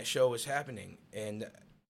 and that show was happening. And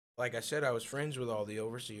like I said, I was friends with all the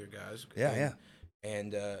Overseer guys. Yeah.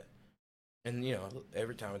 And you know,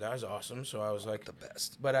 every time I die is awesome. So I was like the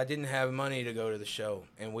best. But I didn't have money to go to the show,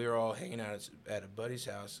 and we were all hanging out at a buddy's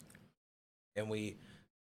house, and we,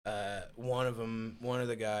 one of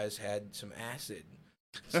the guys had some acid,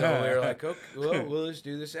 so we were like, okay, well, we'll just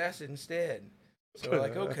do this acid instead. So we're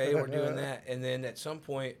like, okay, we're doing that, and then at some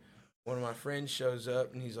point, one of my friends shows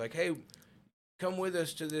up, and he's like, hey, come with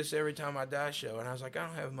us to this Every Time I Die show. And I was like, I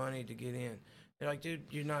don't have money to get in. They're like, dude,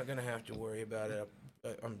 you're not going to have to worry about it.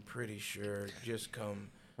 I'm pretty sure. Just come.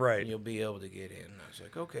 Right. And you'll be able to get in. And I was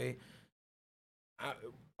like, okay.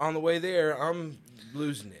 On the way there, I'm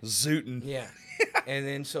losing it. Zooting. Yeah. And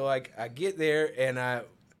then so like I get there, and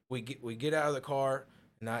we get out of the car,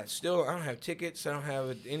 and I don't have tickets. I don't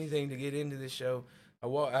have anything to get into this show.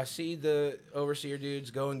 I see the Overseer dudes,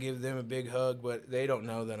 go and give them a big hug, but they don't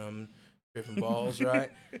know that I'm tripping balls, right?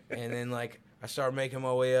 And then, like, I start making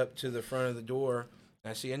my way up to the front of the door, and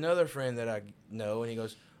I see another friend that I know, and he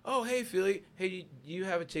goes, oh, hey, Philly, hey, you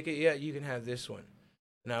have a ticket? Yeah, you can have this one.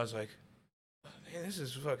 And I was like, oh, man, this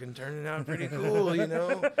is fucking turning out pretty cool, you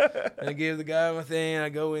know? And I give the guy my thing, and I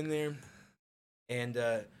go in there, and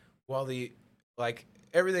while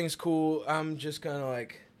everything's cool, I'm just kind of,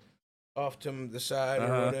 like, off to the side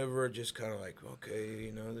or whatever, just kind of like, okay,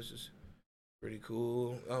 you know, this is pretty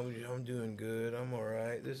cool. I'm doing good. I'm all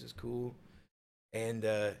right. This is cool. And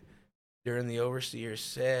during the Overseer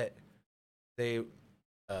set, they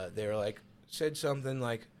were like, said something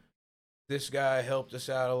like, this guy helped us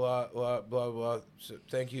out a lot, blah, blah. So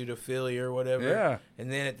thank you to Philly or whatever. Yeah.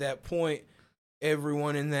 And then at that point,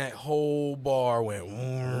 everyone in that whole bar went,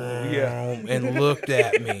 and looked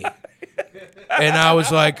at me. And I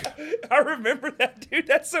was like, I remember that, dude.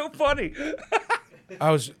 That's so funny.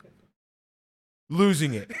 I was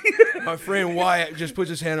losing it. My friend Wyatt just puts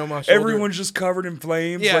his hand on my shoulder. Everyone's just covered in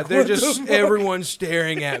flames. Yeah, like, they're just everyone's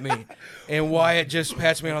staring at me. And Wyatt just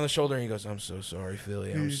pats me on the shoulder and he goes, "I'm so sorry,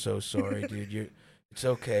 Philly. I'm so sorry, dude. It's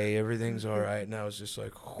okay. Everything's all right." And I was just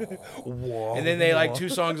like, whoa. And then they, like, 2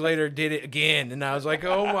 songs later, did it again. And I was like,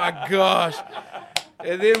 oh, my gosh.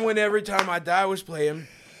 And then when Every Time I Die was playing,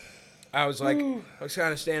 I was like, I was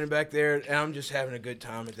kind of standing back there, and I'm just having a good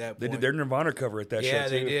time at that point. They did their Nirvana cover at that show, too. Yeah,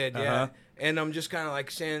 they did, yeah. And I'm just kind of like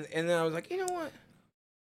saying, and then I was like, you know what?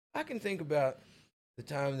 I can think about the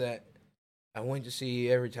time that I went to see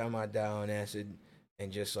Every Time I Die on Acid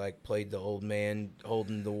and just, like, played the old man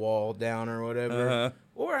holding the wall down or whatever.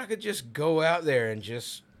 Or I could just go out there and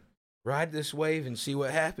just ride this wave and see what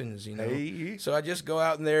happens, you know? Hey. So I just go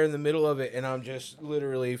out in there in the middle of it, and I'm just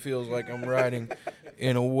literally feels like I'm riding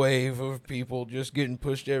in a wave of people just getting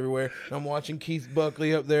pushed everywhere. And I'm watching Keith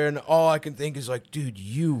Buckley up there, and all I can think is like, dude,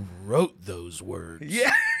 you wrote those words.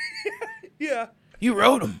 Yeah. Yeah. You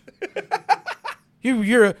wrote them.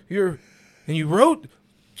 you're, and you wrote,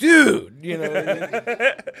 dude, you know.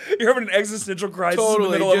 You're having an existential crisis totally,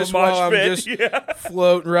 in the middle just of a mosh while pit. I'm just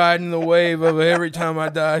floating, riding the wave of Every Time I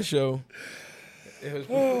Die show. It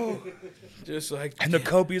was just like, and the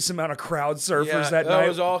copious amount of crowd surfers that night. It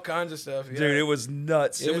was all kinds of stuff. Yeah. Dude, it was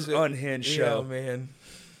nuts. It was an unhinged show. Yeah, man.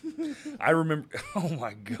 I remember. Oh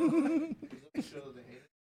my god.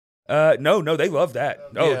 No, they love that.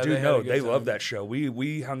 Oh, yeah, dude, no, they love that show.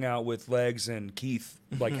 We hung out with Legs and Keith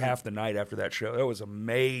like half the night after that show. That was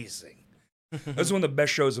amazing. That was one of the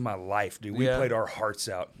best shows of my life, dude. We played our hearts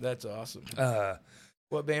out. That's awesome.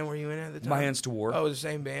 What band were you in at the time? My Hands to War. Oh, it was the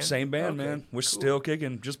same band? Same band, man. We're still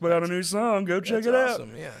kicking. Just put out a new song. Go check it out.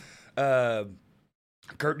 Awesome, yeah.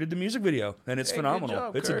 Kurt did the music video, and it's phenomenal.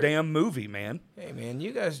 Job, it's Kurt. a damn movie, man. Hey, man,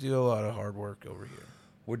 you guys do a lot of hard work over here.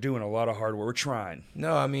 We're doing a lot of hard work. We're trying.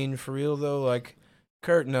 No, I mean, for real, though, like,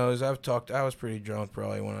 Kurt knows. I was pretty drunk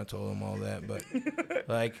probably when I told him all that, but,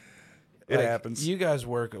 like... It happens. You guys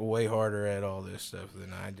work way harder at all this stuff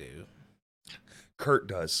than I do. Kurt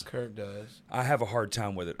does. Kurt does. I have a hard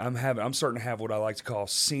time with it. I'm starting to have what I like to call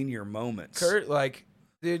senior moments. Kurt, like,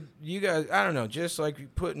 dude, you guys, I don't know, just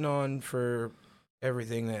like putting on for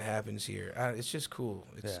everything that happens here. It's just cool.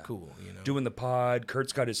 It's cool, you know. Doing the pod.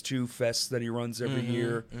 Kurt's got his 2 fests that he runs every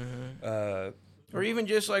year. Or even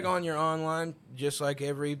just like on your online, just like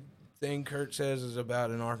everything Kurt says is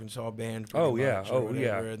about an Arkansas band. Oh yeah.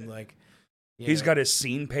 And like, he's got his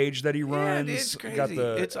scene page that he runs. Yeah, it's crazy. Got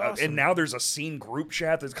it's awesome. And now there's a scene group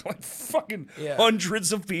chat that's got like fucking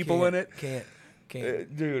hundreds of people in it. Can't.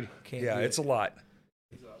 Dude. Can't yeah, it's a lot.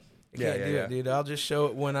 Can't do it, dude. I'll just show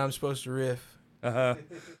it when I'm supposed to riff.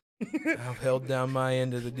 I've held down my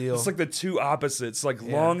end of the deal. It's like the 2 opposites, like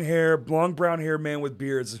long brown hair man with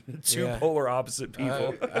beards, 2 polar opposite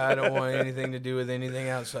people. I don't want anything to do with anything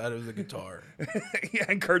outside of the guitar. Yeah,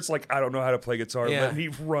 and Kurt's like, I don't know how to play guitar. Let me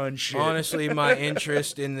run shit. Honestly, my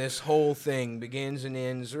interest in this whole thing begins and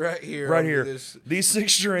ends right here. Right here. These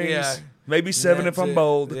 6 strings, maybe 7 if I'm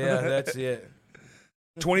bold. Yeah, that's it.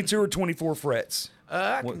 22 or 24 frets.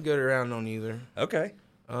 I can get around on either. Okay.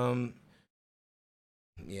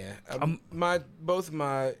 Yeah, all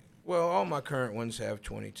my current ones have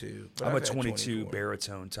 22. But I'm a 22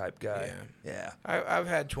 baritone type guy. Yeah. I've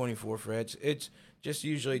had 24 frets. It's just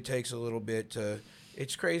usually takes a little bit to.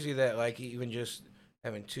 It's crazy that like even just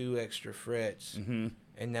having 2 extra frets,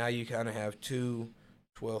 and now you kind of have 2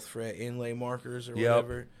 12th fret inlay markers or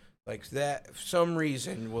whatever. Like that, for some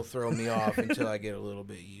reason, will throw me off until I get a little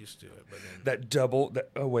bit used to it. But then, that double.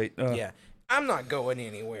 Yeah. I'm not going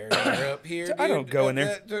anywhere up here, dude. I don't go in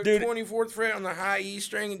there. The 24th fret on the high E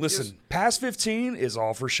string. Listen, past 15 is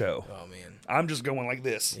all for show. Oh, man. I'm just going like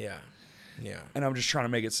this. Yeah. And I'm just trying to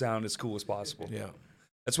make it sound as cool as possible. Yeah.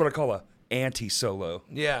 That's what I call a anti-solo.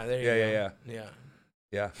 Yeah, there you go.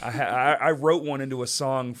 Yeah. I wrote one into a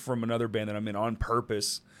song from another band that I'm in on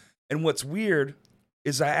purpose. And what's weird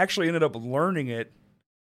is I actually ended up learning it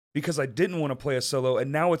because I didn't want to play a solo,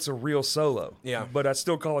 and now it's a real solo. Yeah. But I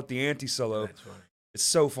still call it the anti-solo. That's funny. It's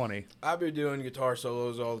so funny. I've been doing guitar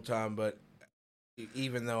solos all the time, but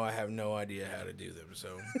even though I have no idea how to do them,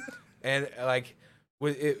 so. And, like,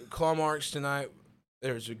 with ClawMarks tonight,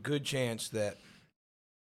 there's a good chance that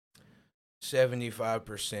 70 to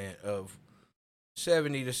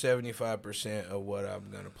 75% of what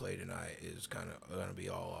I'm going to play tonight is kind of going to be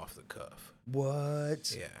all off the cuff.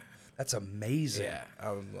 What? Yeah. That's amazing. Yeah,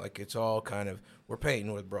 like it's all kind of, we're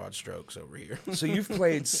painting with broad strokes over here. So you've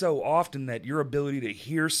played so often that your ability to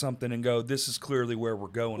hear something and go, this is clearly where we're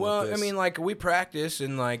going with this. Well, I mean, like we practice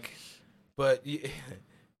and like, But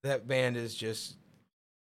that band is just,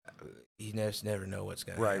 you just never know what's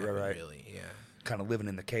going to happen. Right. Really, yeah. Kind of living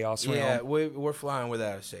in the chaos realm. Yeah, we're flying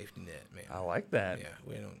without a safety net, man. I like that. Yeah,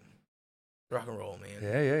 we don't. Rock and roll, man.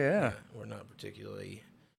 Yeah. We're not particularly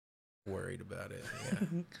worried about it.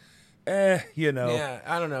 Yeah. Yeah,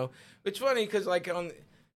 I don't know. It's funny because, like,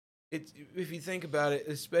 if you think about it,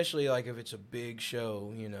 especially, like, if it's a big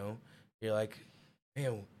show, you're like,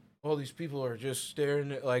 man, all these people are just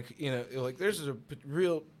staring at, like, like, there's a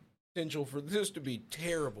real potential for this to be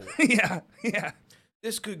terrible. Yeah.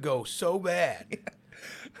 This could go so bad.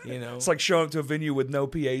 It's like showing up to a venue with no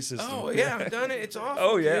PA system. Oh, yeah, I've done it. It's awful.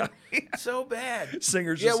 Oh, yeah. It's so bad.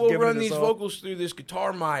 Singers just we'll run these vocals through this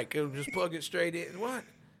guitar mic. It'll just plug it straight in. What?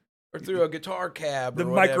 Or through a guitar cab The or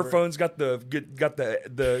whatever. microphone's got the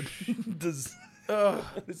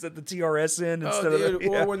what is that, the TRS in instead of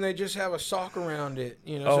or when they just have a sock around it,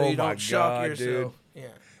 so you don't shock yourself. Dude.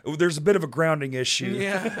 Yeah. There's a bit of a grounding issue.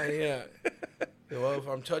 Yeah. Well, if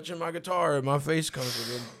I'm touching my guitar and my face comes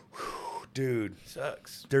within, dude,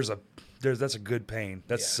 sucks. That's a good pain.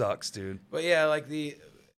 That sucks, dude. But yeah, like I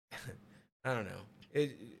don't know.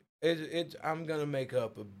 I'm gonna make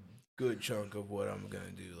up a good chunk of what I'm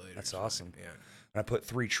gonna do later. That's awesome. Yeah. I put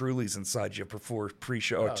 3 Trulies inside you before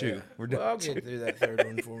pre-show. Or 2. Yeah. We're done. Well, I'll get through that third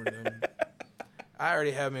one for them. I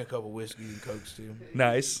already have me a couple whiskey and cokes too.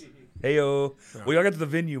 Nice. Heyo. We all got to the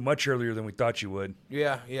venue much earlier than we thought you would.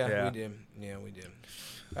 Yeah, we did. Yeah, we did.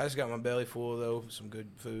 I just got my belly full though, some good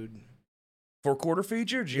food. 4-quarter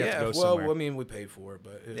feed you, or did you have to go somewhere? Well, I mean, we paid for it,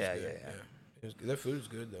 but it was good. Yeah. It was good. Their food is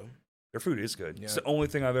good though. Their food is good. Yeah. It's the only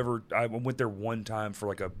thing I went there one time for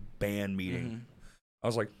like a band meeting. Mm-hmm. I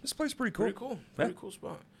was like, this place is pretty cool. Pretty cool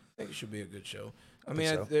spot. I think it should be a good show. I mean,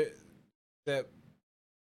 so. that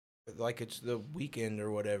like it's the weekend or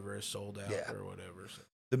whatever is sold out or whatever. So.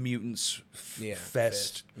 The Mutants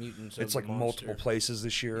Fest. Mutants. It's like multiple places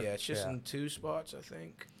this year. Yeah, it's just in 2 spots, I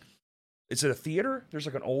think. Is it a theater? There's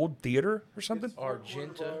like an old theater or something? It's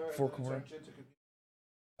Argenta. 4-quarter.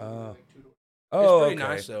 It's pretty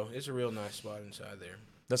nice though. It's a real nice spot inside there.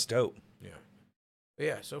 That's dope. Yeah. But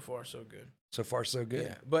yeah, so far so good. So far so good.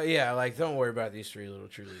 Yeah. But yeah, like don't worry about these 3 little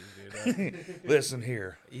Trulies, dude. Listen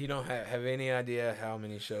here. You don't have any idea how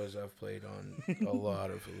many shows I've played on a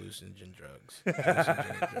lot of hallucinogen drugs.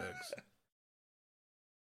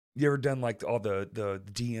 You ever done like all the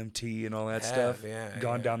DMT and all that stuff? Yeah.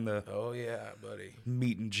 Gone down the buddy.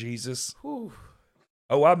 Meeting Jesus. Whew.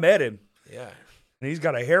 Oh, I met him. Yeah. And he's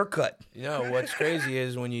got a haircut. What's crazy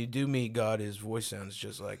is when you do meet God, his voice sounds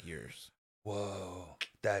just like yours. Whoa,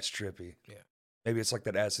 that's trippy. Yeah. Maybe it's like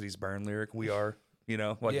that As Cities Burn lyric. We are,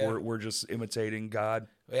 we're just imitating God.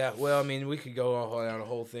 Yeah. Well, I mean, we could go on a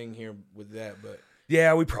whole thing here with that, but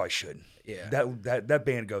yeah, we probably should. Yeah. That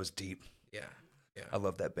band goes deep. Yeah. I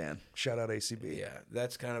love that band. Shout out ACB. Yeah,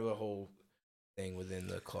 that's kind of a whole thing within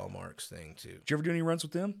the ClawMarks thing too. Did you ever do any runs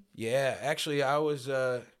with them? Yeah, actually, I was.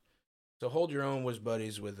 So Hold Your Own was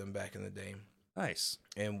buddies with them back in the day. Nice.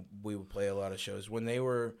 And we would play a lot of shows when they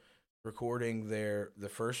were recording the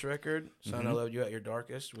first record, "Son, I Loved You at Your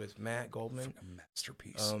Darkest" with Matt Goldman. A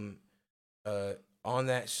masterpiece. On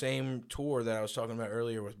that same tour that I was talking about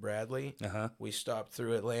earlier with Bradley, we stopped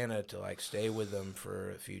through Atlanta to like stay with them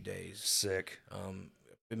for a few days. Sick.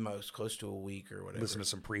 Most close to a week or whatever. Listen to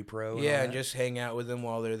some pre-pro. And just hang out with them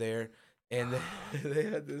while they're there. And they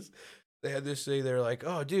had this thing. They're like,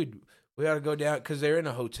 "Oh, dude, we ought to go down," because they're in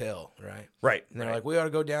a hotel, right? Right. And they're like, "We ought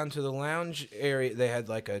to go down to the lounge area." They had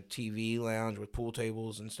like a TV lounge with pool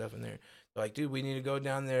tables and stuff in there. They're like, "Dude, we need to go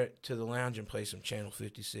down there to the lounge and play some Channel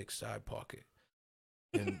 56 Side Pocket."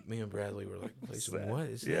 And me and Bradley were like, "Play some what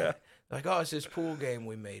is that?" Yeah. Like, "Oh, it's this pool game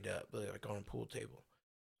we made up, like on a pool table."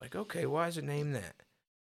 Like, okay, why is it named that?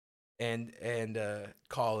 And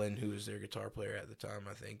Colin, who was their guitar player at the time,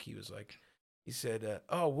 I think he said,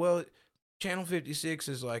 "Oh, well, Channel 56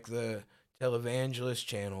 is like the televangelist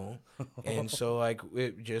channel," and so like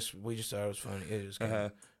we just thought it was funny. It was kind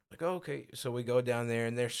of like, oh, okay, so we go down there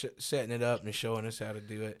and they're setting it up and showing us how to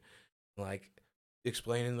do it, like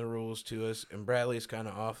explaining the rules to us. And Bradley's kind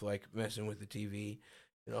of off, like messing with the TV,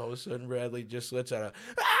 and all of a sudden Bradley just lets out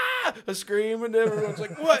a scream, and everyone's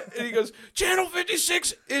like, "What?" And he goes, "Channel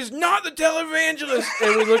 56 is not the televangelist."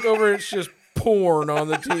 And we look over, and it's just porn on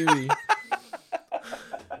the TV.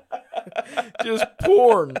 Just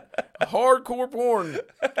porn. Hardcore porn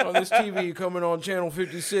on this TV coming on Channel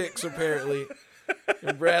 56, apparently.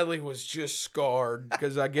 And Bradley was just scarred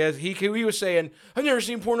because I guess he was saying, "I've never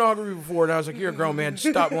seen pornography before." And I was like, "You're a grown man.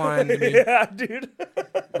 Stop lying to me." Yeah, dude.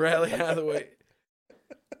 Bradley, out of the way.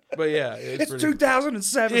 But yeah, it's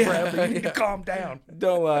 2007, yeah, Bradley. You need to calm down.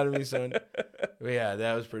 Don't lie to me, son. But yeah,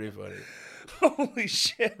 that was pretty funny. Holy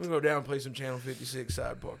shit. We'll go down and play some Channel 56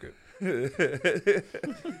 side pocket.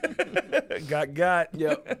 got.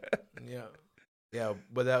 Yep. Yeah,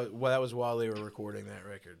 but that was while they were recording that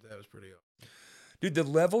record. That was pretty awesome. Dude, the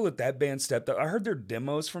level that band stepped up. I heard their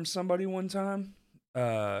demos from somebody one time.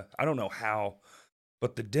 I don't know how,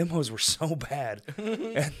 but the demos were so bad.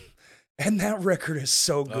 And that record is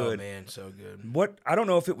so good. Oh, man, so good. I don't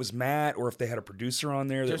know if it was Matt or if they had a producer on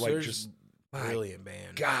there just brilliant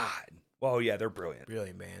band. God. Well, yeah, they're brilliant.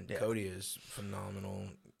 Brilliant band. Yeah. Cody is phenomenal.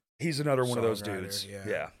 He's another one of those dudes.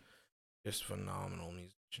 Yeah. Just phenomenal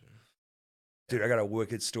musician. Dude, I got a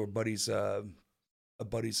wicked story. Buddy's what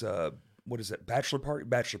is it? Bachelor party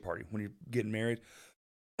when you're getting married.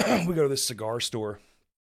 We go to this cigar store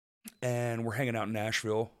and we're hanging out in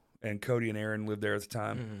Nashville, and Cody and Aaron lived there at the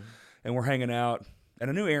time. Mm-hmm. And we're hanging out, and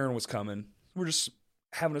I knew Aaron was coming. We're just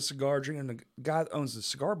having a cigar, drinking. And the guy that owns the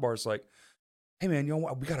cigar bar is like, "Hey man,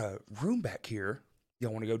 we got a room back here.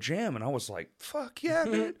 Y'all want to go jam?" And I was like, "Fuck yeah,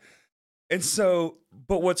 dude!" And so,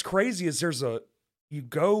 but what's crazy is you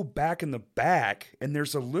go back in the back, and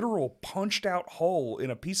there's a literal punched out hole in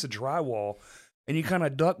a piece of drywall, and you kind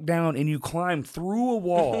of duck down and you climb through a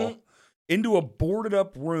wall into a boarded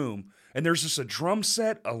up room. And there's just a drum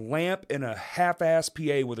set, a lamp, and a half-ass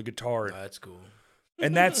PA with a guitar. Oh, that's cool.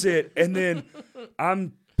 And that's it. And then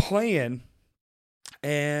I'm playing,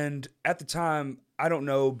 and at the time, I don't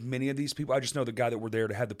know many of these people. I just know the guy that were there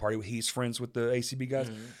to have the party. He's friends with the ACB guys.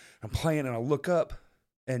 Mm-hmm. I'm playing, and I look up,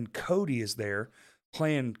 and Cody is there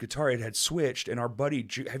playing guitar. It had switched, and our buddy,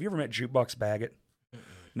 have you ever met Jukebox Baggett? Mm-mm.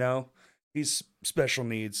 No? He's special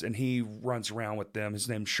needs, and he runs around with them. His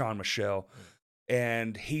name's Sean Michelle. Mm-hmm.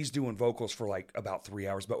 And he's doing vocals for like about 3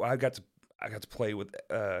 hours. But I got to play with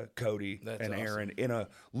Cody and Aaron in a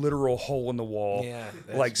literal hole in the wall,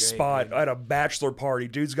 like great, spot dude. At a bachelor party.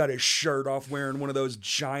 Dude's got his shirt off, wearing one of those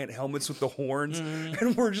giant helmets with the horns,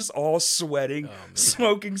 and we're just all sweating,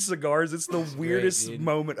 smoking cigars. It's the weirdest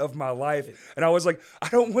moment of my life. And I was like, I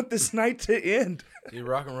don't want this night to end. Dude,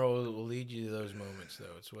 rock and roll will lead you to those moments,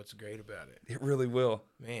 though. It's what's great about it. It really will,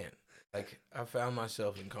 man. Like, I found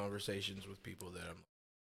myself in conversations with people that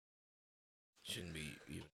shouldn't be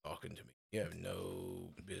even talking to me. You have no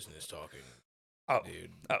business talking.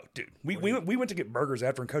 Dude. We went to get burgers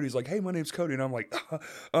after, and Cody's like, "Hey, my name's Cody," and I'm like,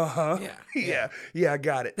 "Uh-huh, yeah, I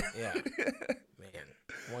got it." Yeah, man.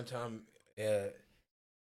 One time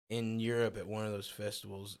in Europe at one of those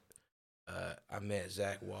festivals, I met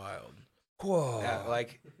Zach Wilde. Whoa!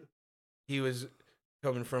 Like, he was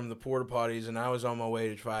coming from the porta potties, and I was on my way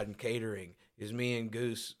to find catering. Is me and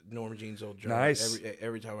Goose, Norma Jean's old drummer. Nice.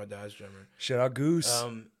 Every time I die's drummer. Shout out Goose.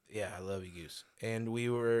 Yeah, I love you, Goose. And we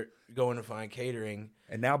were going to find catering.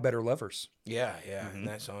 And now Better Lovers. Yeah, mm-hmm. And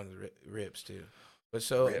that song rips too.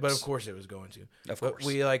 But of course it was going to. Of course.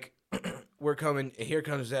 We we're coming. Here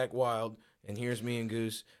comes Zach Wilde, and here's me and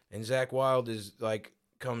Goose. And Zach Wilde is like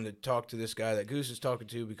come to talk to this guy that Goose is talking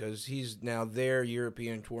to, because he's now their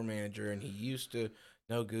European tour manager, and he used to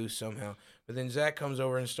know Goose somehow. But then Zach comes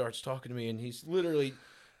over and starts talking to me, and he's literally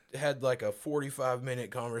had like a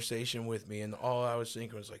 45-minute conversation with me, and all I was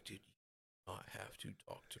thinking was like, dude, you not have to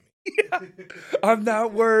talk to me. Yeah. I'm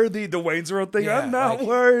not worthy. The Wayne's World thing. I'm not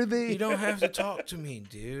worthy. You don't have to talk to me,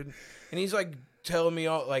 dude. And he's like telling me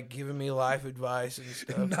all, like giving me life advice and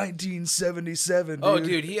stuff. 1977, dude. Oh,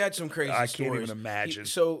 dude, he had some crazy stories. I can't even imagine.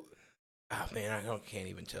 I can't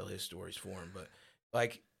even tell his stories for him, but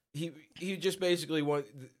like he just basically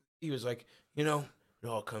he was like, it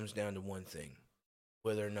all comes down to one thing,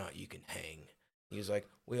 whether or not you can hang. He was like,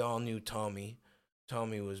 we all knew Tommy.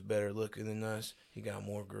 Tommy was better looking than us. He got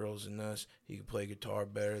more girls than us. He could play guitar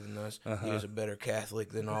better than us. Uh-huh. He was a better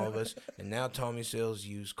Catholic than all of us. And now Tommy sells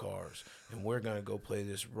used cars. And we're going to go play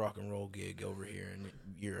this rock and roll gig over here in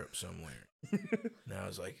Europe somewhere. And I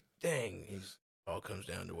was like, dang, it all comes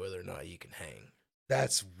down to whether or not you can hang.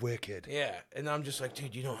 That's wicked. Yeah. And I'm just like,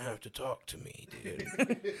 dude, you don't have to talk to me, dude.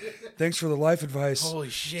 Thanks for the life advice. Holy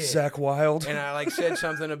shit. Zach Wilde. And I said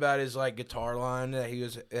something about his guitar line that he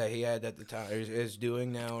had at the time, is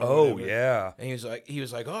doing now. Oh, whatever. Yeah. And he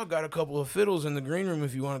was like, I got a couple of fiddles in the green room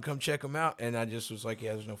if you want to come check them out. And I just was like,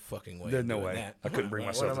 yeah, there's no fucking way. There's no way. That. I couldn't bring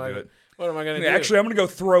myself to do it. What am I going to do? Actually, I'm going to go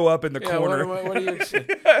throw up in the corner. What do you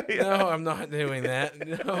No, I'm not doing that.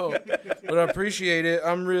 No. But I appreciate it.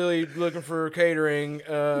 I'm really looking for catering.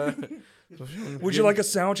 Would you like a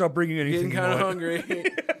sandwich? I'll bring you anything you want. Getting kind of hungry.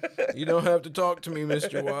 You don't have to talk to me,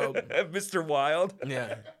 Mr. Wild. Mr. Wild?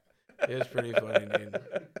 Yeah. It's pretty funny, dude.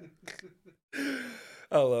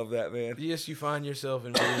 I love that, man. Yes, you find yourself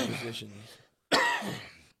in weird positions.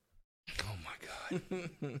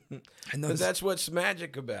 And But that's what's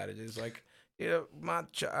magic about it. Is like,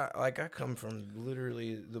 like I come from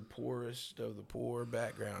literally the poorest of the poor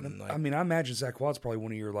background. And like, I mean, I imagine Zach Wild's probably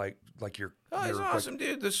one of your your. oh, he's awesome,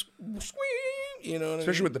 dude. The you know, what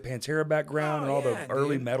especially I mean? with the Pantera background and all the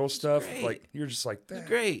early metal stuff. Like you're just like that.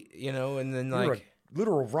 Great, and then You're like. a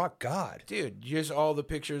literal rock god. Dude, just all the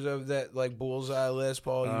pictures of that like bullseye Les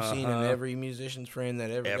Paul you've seen in every musician's friend that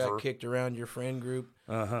ever got kicked around your friend group.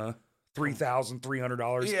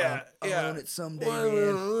 $3,300. Yeah, I'll own it someday,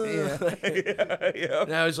 man. Yeah.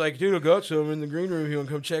 Now he's like, dude, I got some in the green room. You want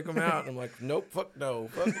to come check them out? And I'm like, nope, fuck no,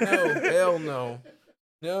 hell no,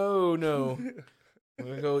 no. I'm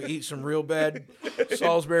gonna go eat some real bad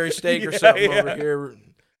Salisbury steak or something over here.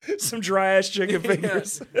 Some dry ass chicken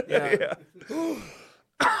fingers. Yeah.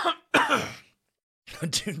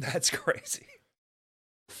 Dude, that's crazy.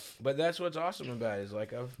 But that's what's awesome about it is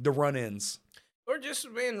like the run-ins, or just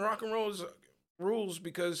man, rock and roll's rules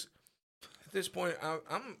because at this point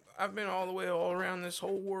I've been all around this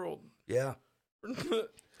whole world. Yeah.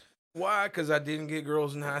 Why? Because I didn't get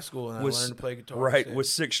girls in high school and I learned to play guitar. Right, with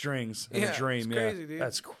 6 strings and a dream. It's crazy, dude.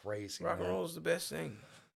 That's crazy. Rock and roll is the best thing.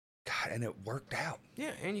 God, and it worked out.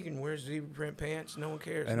 Yeah, and you can wear zebra print pants. No one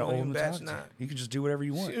cares. And no one bats an eye. You can just do whatever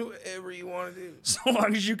you want. Do whatever you want to do. So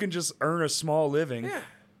long as you can just earn a small living. Yeah.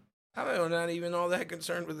 I'm not even all that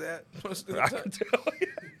concerned with that most of the I time. can tell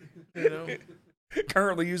you.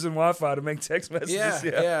 Currently using Wi-Fi to make text messages.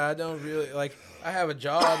 Yeah, I don't really like. I have a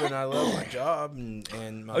job and I love my job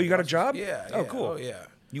and my you got a job? Yeah. Oh, cool. Oh, yeah.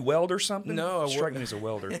 You weld or something? No, strike me as a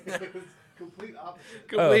welder. Complete opposite.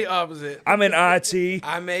 Complete opposite. I'm in IT.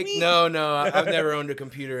 I make no. I've never owned a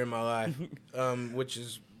computer in my life, which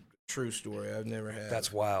is a true story. I've never had.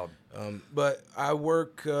 That's wild. But I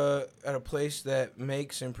work at a place that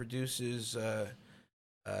makes and produces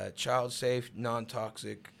child-safe,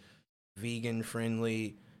 non-toxic,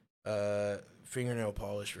 vegan-friendly fingernail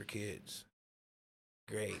polish for kids.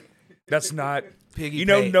 Great. That's not piggy.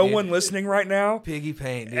 Paint, no dude. one listening right now piggy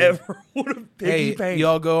paint, dude. ever would have piggy paint.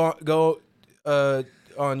 Y'all go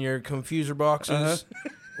on your confuser boxes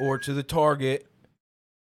or to the Target.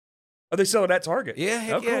 Oh, they sell it at Target. Yeah,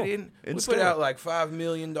 heck yeah, dude. We store. put out like $5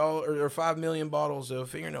 million or 5 million bottles of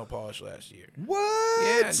fingernail polish last year. What?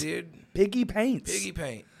 Yeah, dude. Piggy paints. Piggy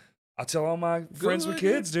paint. I tell all my friends with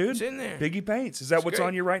kids, dude. It's in there. Piggy paints. Is that what's great.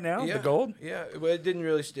 on you right now? Yeah. The gold? Yeah, but it didn't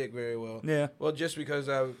really stick very well. Yeah. Well, just because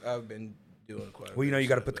I've been doing quite a bit. Well, you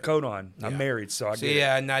got to put the coat on. Yeah. I'm married, so I get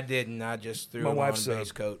yeah, and I didn't. I just threw my it wife's on a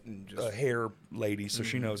base coat and just a hair lady, so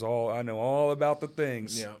she knows all. I know all about the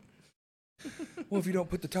things. Yeah. Well, if you don't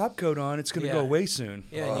put the top coat on, it's going to go away soon.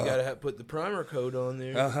 Yeah, and you got to put the primer coat on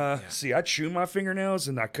there. Yeah. See, I chew my fingernails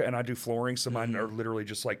and I do flooring, so mine are literally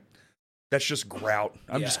just like, that's just grout.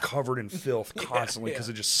 I'm just covered in filth constantly because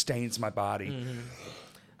it just stains my body.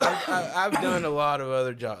 I've done a lot of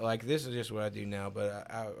other jobs. Like, this is just what I do now, but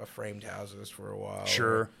I framed houses for a while.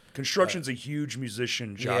 Sure. Construction's a huge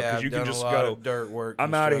musician job because you can just a lot go, of dirt work.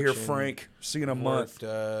 I'm out of here, Frank. See you in a month.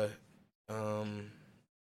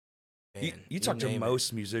 Man, you talk to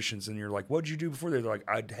most musicians and you're like, what'd you do before? They're like,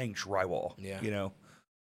 I'd hang drywall. Yeah.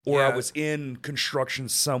 Or I was in construction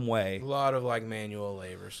some way. A lot of like manual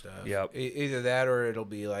labor stuff. Yep. Either that or it'll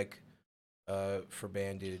be like for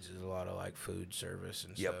band dudes, there's a lot of like food service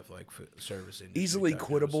and stuff, like service industry. Easily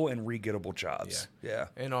quittable and re-gettable jobs. Yeah.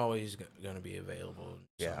 And always going to be available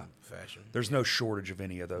in some fashion. There's no shortage of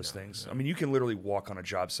any of those things. No. I mean, you can literally walk on a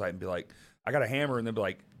job site and be like, I got a hammer, and they'll be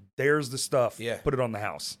like, there's the stuff. Yeah. Put it on the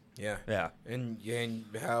house. Yeah. And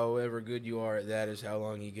however good you are at that is how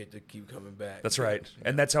long you get to keep coming back. That's right. Yeah.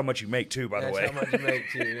 And that's how much you make, too, by the way. That's how much you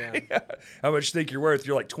make, too, yeah. How much you think you're worth?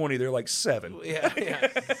 You're like 20. They're like 7.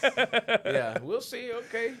 Yeah. We'll see.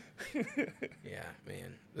 Okay. Yeah,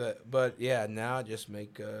 man. But now I just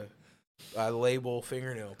make I label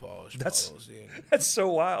fingernail polish bottles. That's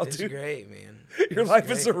so wild, it's dude. It's great, man. Your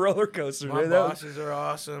life is a roller coaster, man. My bosses are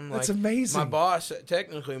awesome. That's amazing. My boss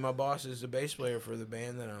is the bass player for the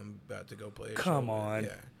band that I'm about to go play. Come on.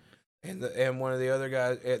 Yeah. And one of the other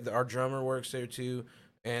guys, our drummer works there too,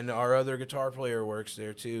 and our other guitar player works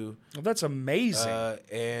there too. Well, that's amazing.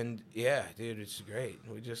 And yeah, dude, it's great.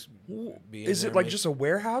 We just is it like just a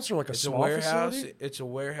warehouse or like a small facility? It's a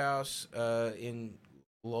warehouse in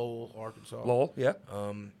Lowell, Arkansas. Lowell, yeah.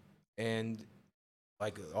 And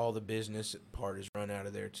like all the business part is run out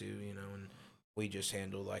of there too, and we just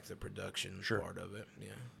handle like the production part of it. Yeah.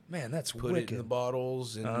 Man, that's put wicked. it in the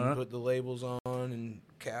bottles and put the labels on and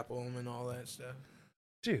cap them and all that stuff.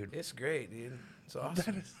 Dude, it's great, dude. It's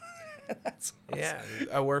awesome. That's awesome. Yeah,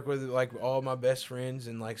 I work with like all my best friends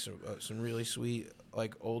and like some really sweet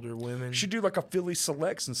like older women. You should do like a Philly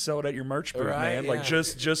Selects and sell it at your merch booth, Right, man. yeah. Like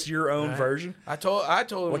just your own Right. version. I told Like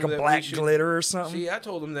them a that black we should, glitter or something. See, I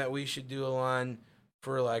told them that we should do a line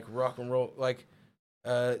for like rock and roll. Like,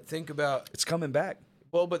 think about It's coming back.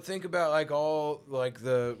 but think about like all like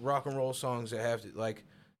the rock and roll songs that have to like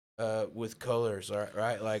with colors,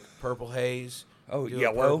 right? Like Purple Haze. Oh, do a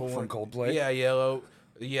Yellow purple from one. Coldplay. Yeah,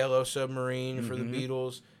 Yellow Submarine for the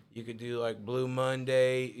Beatles. You could do like Blue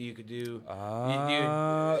Monday. You could do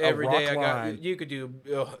Every Day I Got. You could do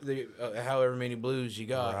however many blues you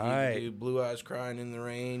got. Right. You could do Blue Eyes Crying in the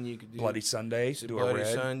Rain. You could do Bloody Sunday. Do a Bloody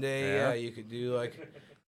red. Sunday. Yeah. Yeah, you could do like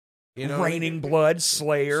you know Raining Blood,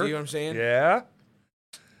 Slayer. See what I'm saying? Yeah.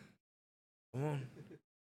 Come on.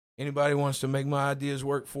 Anybody wants to make my ideas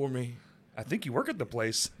work for me? I think you work at the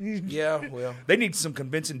place. Yeah, well. They need some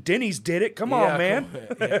convincing. Denny's did it. Come Yeah, on, man.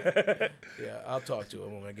 Yeah, I'll talk to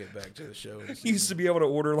him when I get back to the show. And see. You used to be able to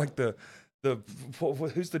order like the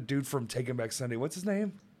who's the dude from Taking Back Sunday? What's his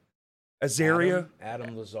name? Azaria.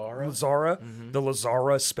 Adam Lazara. Lazara. The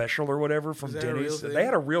Lazara special or whatever from Is that a real Denny's. thing? They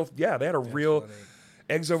had a real That's real funny.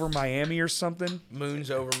 Eggs Over Miami or something.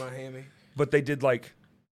 Moons Over Miami. But they did like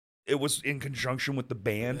it was in conjunction with the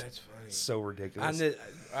band. That's funny. So ridiculous.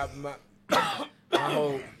 My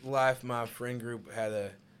whole life, my friend group had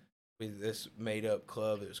this made up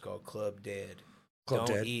club. It was called Club Dead. Club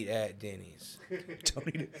Don't Dead. eat at Denny's.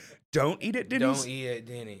 Don't eat at Denny's Don't eat at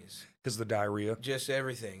Denny's. because the diarrhea. Just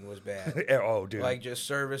everything was bad. Oh, dude. Like just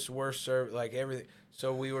service, worst service, like everything.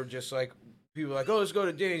 So we were just like, people were like, oh, let's go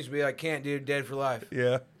to Denny's. Be like, can't do, dead for life.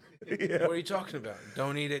 yeah. Yeah. What are you talking about?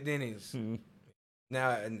 Don't eat at Denny's.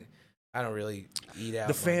 Now, and I don't really eat out.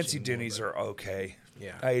 The much fancy anymore, Denny's but are okay.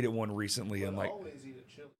 yeah. I ate at one recently and But like always eat at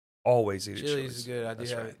Chili. always eat at Chili's Chili's. is good. I do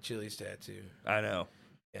That's have right. a Chili's tattoo. I know.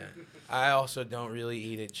 Yeah. I also don't really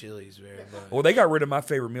eat at Chili's very much. Well, they got rid of my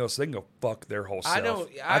favorite meal, so they can go fuck their whole self. I don't.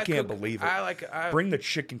 I can't believe it. I Bring the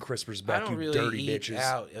chicken crispers I back, don't you really dirty eat bitches.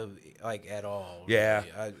 out of like at all. Yeah.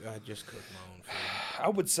 really. I just cook my own food. I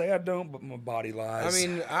would say I don't, but my body lies. I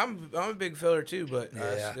mean, I'm a big feller too, but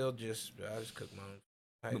Yeah. I just cook my own.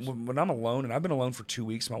 I just- when I'm alone, and I've been alone for 2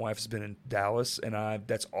 weeks, my wife has been in Dallas, and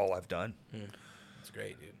that's all I've done. It's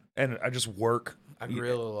great, dude. And I just work. I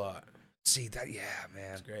grill a lot. See that? Yeah,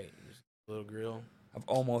 man. It's great. Just a little grill.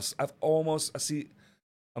 I see.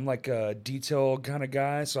 I'm like a detail kind of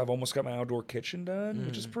guy, so I've almost got my outdoor kitchen done,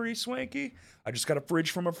 which is pretty swanky. I just got a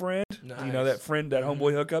fridge from a friend. You know that Nice. friend, that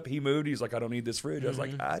homeboy hookup. He moved. He's like, I don't need this fridge. I was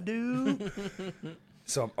like, I do.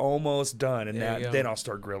 So I'm almost done, and There you go. then I'll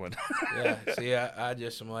start grilling. Yeah. See, I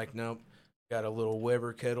just am like, nope. Got a little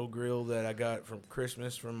Weber kettle grill that I got from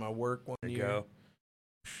Christmas from my work one There you year. go.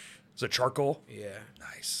 Is it charcoal? Yeah.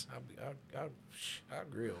 Nice. I'll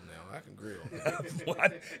grill now. I can grill.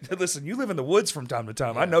 What? Listen, you live in the woods from time to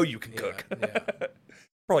time. I know you can Yeah, cook. yeah.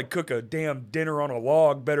 Probably cook a damn dinner on a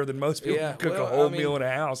log better than most people Yeah, can cook well, a whole I mean, meal in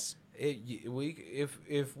a house.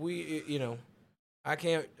 If we you know, I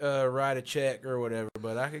can't write a check or whatever,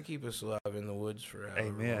 but I could keep us alive in the woods for however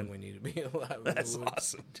Amen. long we need to be alive in That's the woods.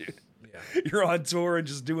 awesome, dude. Yeah. You're on tour and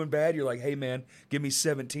just doing bad. You're like, hey, man, give me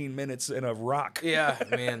 17 minutes in a rock. Yeah,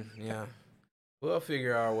 man. Yeah. We'll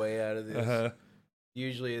figure our way out of this. Uh-huh.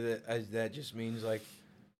 Usually that just means like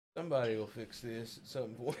somebody will fix this at some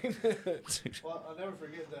point. Well, I'll never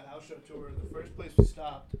forget the house show tour. The first place we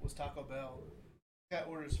stopped was Taco Bell. Cat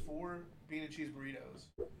orders 4 bean and cheese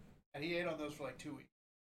burritos, and he ate on those for like 2 weeks.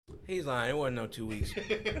 He's lying. It wasn't no 2 weeks.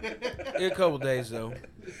 A couple days though.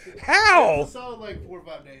 How? A solid like 4 or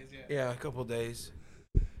 5 days. Yeah. Yeah, a couple days.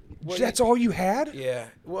 Well, That's all you had? Yeah.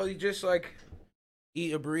 Well, you just like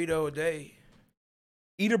eat a burrito a day.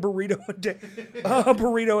 Eat a burrito a day. A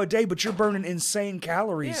burrito a day, but you're burning insane Yeah,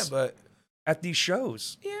 calories but at these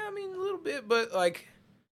shows. yeah, I mean a little bit, but like,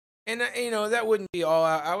 and you know that wouldn't be all.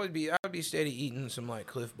 I would be steady eating some like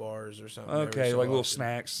Cliff Bars or something. every Okay, so like little often.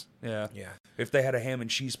 snacks. Yeah. Yeah. If they had a ham and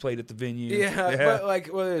cheese plate at the venue. Yeah, but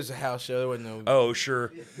like, well, it was a house show. There wasn't no. Oh,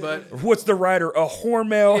 sure. But What's the rider? A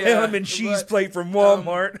Hormel Yeah, ham and cheese but, plate from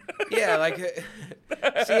Walmart. yeah, like,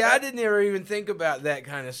 see, I didn't ever even think about that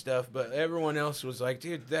kind of stuff, but everyone else was like,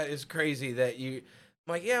 dude, that is crazy that you.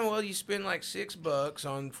 I'm like, yeah, well, you spend like $6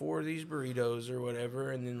 on 4 of these burritos or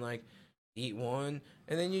whatever, and then like eat one,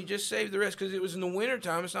 and then you just save the rest because it was in the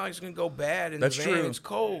wintertime. It's not like it's gonna go bad in That's the van. true. It's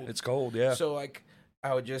cold. It's cold, yeah. So like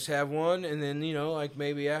I would just have one, and then you know like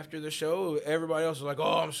maybe after the show, everybody else was like,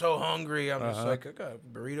 "Oh, I'm so hungry." I'm just like, "I got a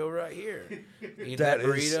burrito right here." Eat that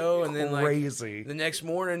burrito, and then like crazy. the next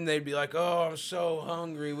morning they'd be like, "Oh, I'm so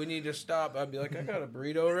hungry. We need to stop." I'd be like, "I got a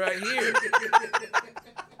burrito right here."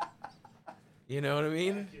 You know what I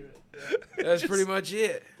mean? That's pretty much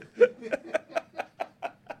it.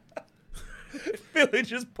 Billy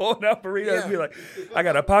just pulling out burritos and be like, I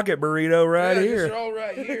got a pocket burrito right here. Just roll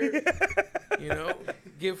right here.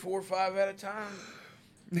 Give 4 or 5 at a time.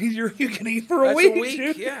 You can eat for a That's week, a week,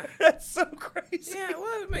 dude. yeah. That's so crazy. Yeah,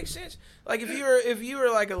 well, it makes sense. Like if you were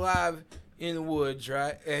like alive in the woods,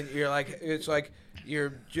 right? And you're like, it's like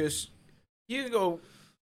you can go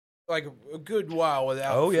like a good while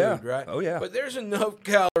without food, right? Oh yeah. But there's enough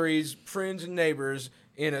calories, friends and neighbors,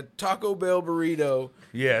 in a Taco Bell burrito.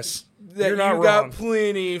 Yes. That You're not you got wrong.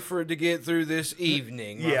 plenty to get through this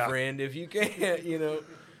evening, my friend. If you can't,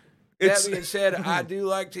 That being said, I do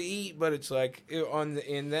like to eat, but it's like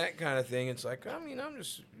in that kind of thing, it's like I'm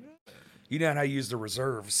just. You know how to use the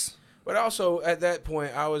reserves. But also at that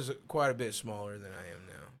point, I was quite a bit smaller than I am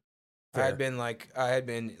now. Fair. I had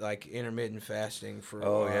been intermittent fasting for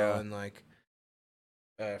a while, yeah.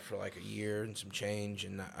 and for like a year and some change,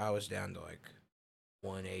 and I was down to like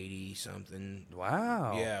 180 something.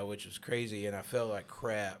 Wow. Yeah, which was crazy, and I felt like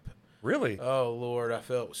crap. Really? Oh Lord, I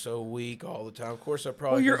felt so weak all the time. Of course, I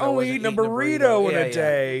probably. Well, you're 'cause I only wasn't eating a burrito in a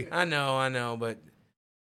day. I know, but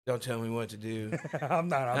don't tell me what to do. I'm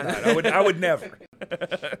not. I would never.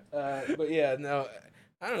 But yeah, no,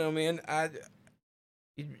 I don't know, man.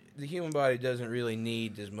 The human body doesn't really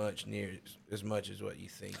need as much as what you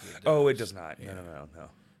think it does. Oh, it does not. Yeah. No.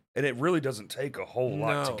 And it really doesn't take a whole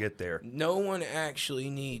lot to get there. No one actually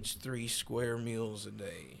needs 3 square meals a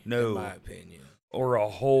day, No. in my opinion. Or a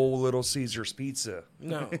whole Little Caesar's pizza.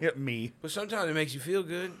 No. Me. But sometimes it makes you feel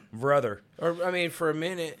good. Brother. Or, I mean, for a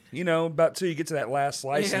minute. About till you get to that last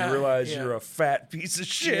slice and you realize you're a fat piece of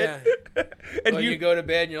shit. Yeah. And you go to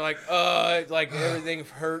bed and you're like, like everything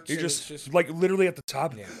hurts. You're and just, it's like literally at the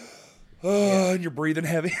top. Yeah. And you're breathing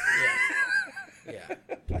heavy.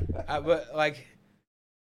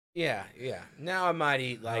 Yeah. Yeah. Now I might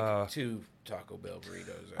eat 2 Taco Bell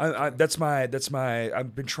burritos. That's my.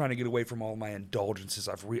 I've been trying to get away from all my indulgences.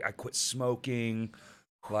 I quit smoking.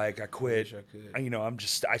 Like I quit. I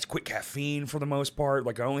could. I quit caffeine for the most part.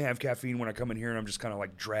 Like I only have caffeine when I come in here and I'm just kind of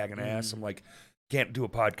like dragging ass. I'm like, can't do a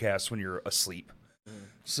podcast when you're asleep.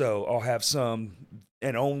 So I'll have some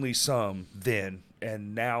and only some then.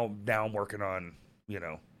 And now I'm working on,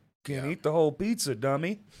 can't eat the whole pizza,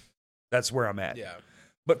 dummy. That's where I'm at. Yeah.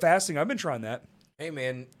 But fasting, I've been trying that. Hey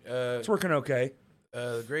man, It's working okay.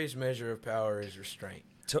 The greatest measure of power is restraint.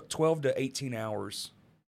 12 to 18 hours.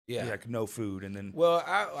 Yeah. Like no food, and then. Well,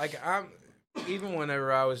 I'm even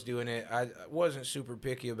whenever I was doing it, I wasn't super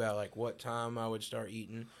picky about like what time I would start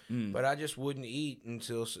eating, but I just wouldn't eat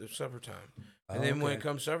until supper time. And then when it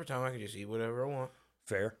comes supper time, I can just eat whatever I want.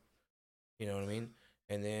 Fair. You know what I mean?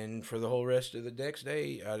 And then for the whole rest of the next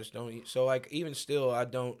day, I just don't eat. So like even still, I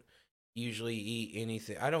don't usually eat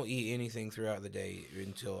anything. I don't eat anything throughout the day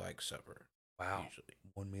until like supper. Wow. Usually.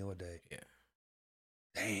 1 meal a day. Yeah.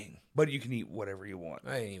 Dang. But you can eat whatever you want.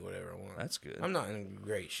 I eat whatever I want. That's good. I'm not in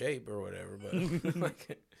great shape or whatever, but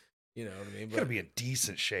like, you know what I mean? You gotta be in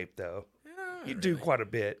decent shape though. Yeah, You do quite a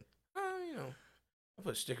bit. I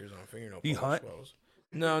put stickers on fingernail You polish hunt? wells.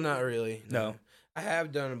 No, not really. No. I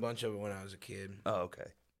have done a bunch of it when I was a kid. Oh,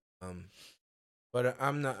 okay. But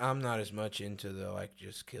I'm not as much into the like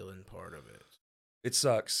just killing part of it. It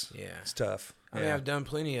sucks. Yeah. It's tough. I mean, I've done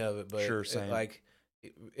plenty of it, but Sure, same.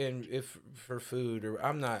 if for food, or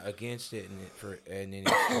I'm not against it in any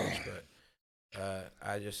sense, but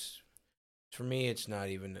I just, for me, it's not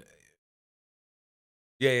even.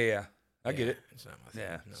 Yeah. I get it. It's not my thing.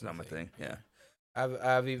 Yeah, it's not my thing. Yeah.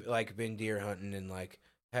 I've even, like been deer hunting and like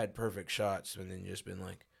had perfect shots and then just been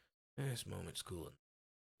like, this moment's cool.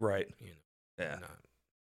 Right. Yeah.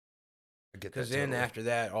 I get that. Because then after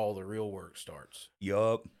that, all the real work starts.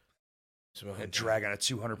 Yup. So, And dragging a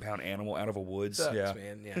 200-pound animal out of a woods. sucks, Yeah.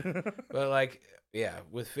 man. Yeah. But like, yeah,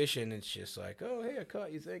 with fishing, it's just like, oh, hey, I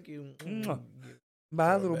caught you. Thank you. Mwah.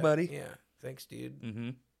 Bye, little buddy. Yeah. Thanks, dude. Mm-hmm.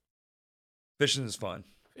 Fishing is fun.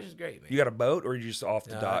 Fish is great, man. You got a boat, or you just off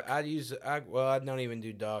the dock? I don't even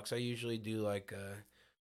do docks. I usually do like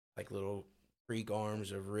little creek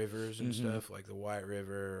arms of rivers and stuff, like the White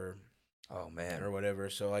River Oh man, or whatever.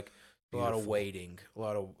 So like a lot of Beautiful. wading, a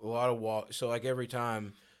lot of walk. So like every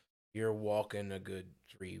time you're walking a good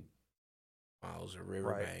 3 miles of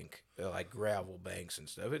riverbank, like gravel banks and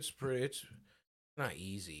stuff. It's not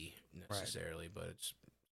easy necessarily, but it's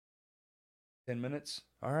 10 minutes.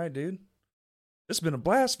 All right, dude. This has been a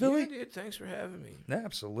blast, Philly. Yeah, dude, thanks for having me. Yeah,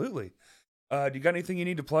 absolutely. Do you got anything you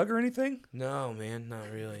need to plug or anything? No, man,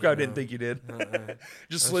 not really. I didn't think you did.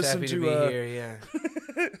 Just listen happy to be here, yeah.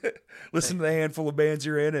 listen to the handful of bands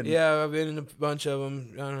you're in, and Yeah, I've been in a bunch of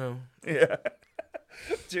them. I don't know. yeah.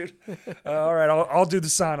 dude. All right, I'll do the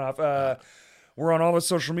sign off. We're on all the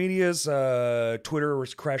social medias. Twitter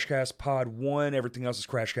was CrashCastPod1. Everything else is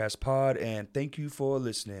CrashCastPod. And thank you for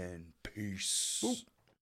listening. Peace. Ooh.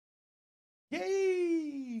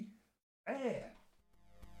 Yay! Man.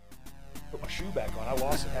 Put my shoe back on. I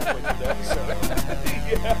lost it halfway through the episode.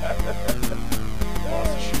 Yeah.